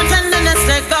love and tenderness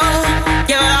that go.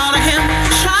 Give it all to him,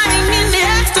 shining in the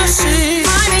ecstasy,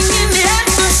 shining in the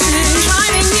ecstasy,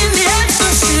 shining in the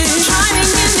ecstasy,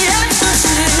 shining in the ecstasy.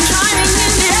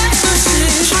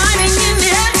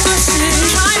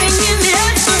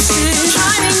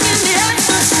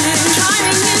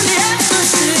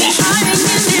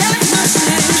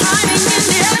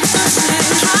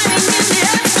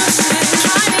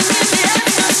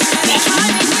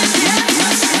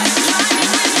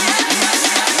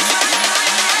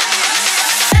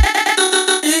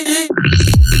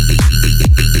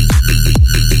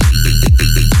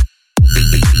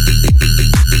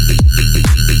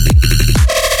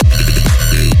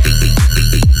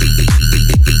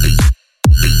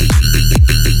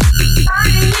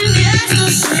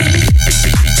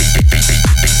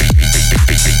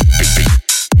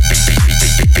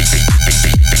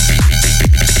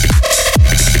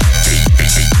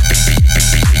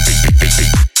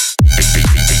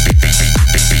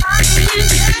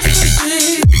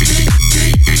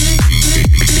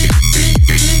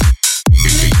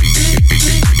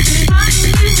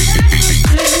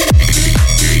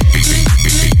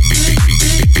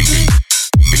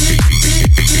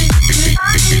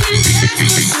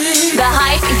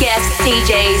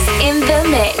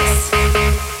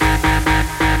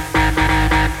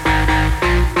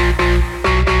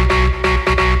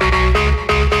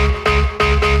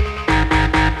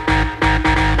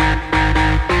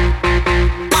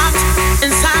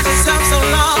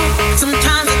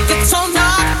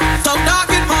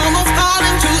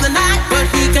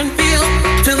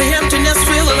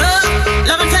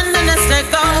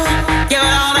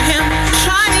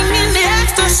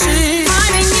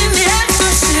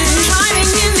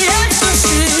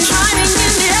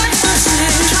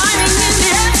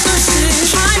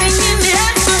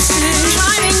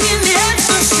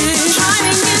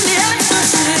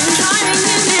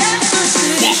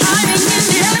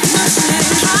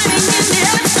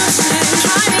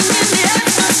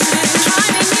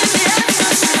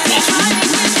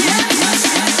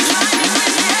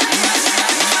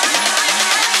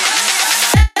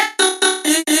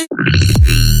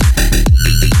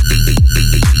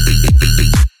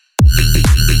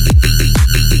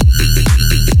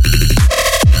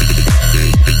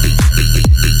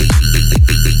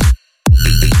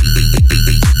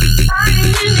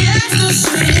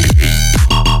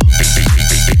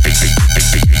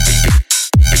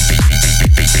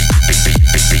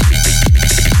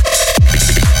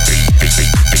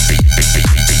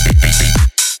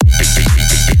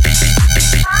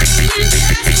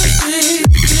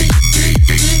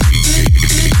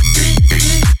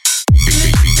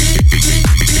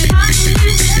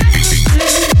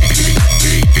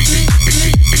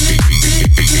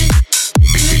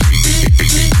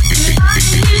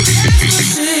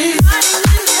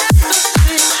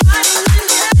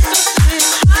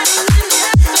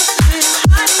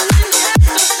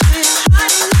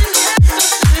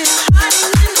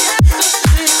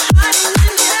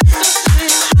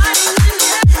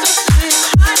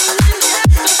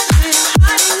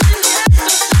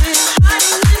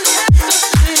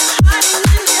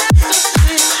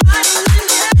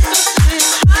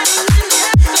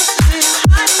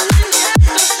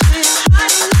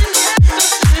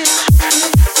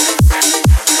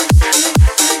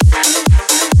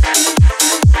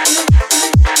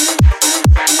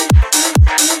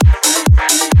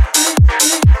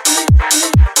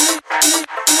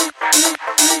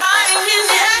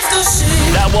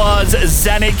 That was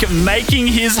ZANIC making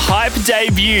his hype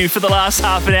debut for the last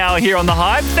half an hour here on The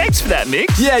Hype. Thanks for that, Mick.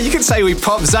 Yeah, you can say we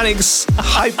popped ZANIC's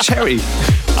hype cherry.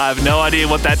 I have no idea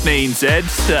what that means, Ed.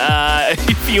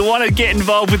 If you want to get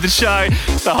involved with the show,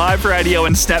 The Hype Radio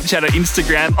and Snapchat or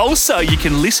Instagram. Also, you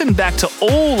can listen back to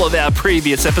all of our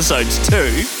previous episodes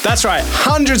too. That's right.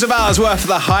 Hundreds of hours worth of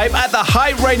The Hype at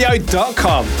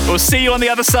thehyperadio.com. We'll see you on the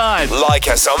other side. Like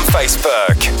us on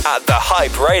Facebook at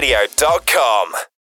thehyperadio.com.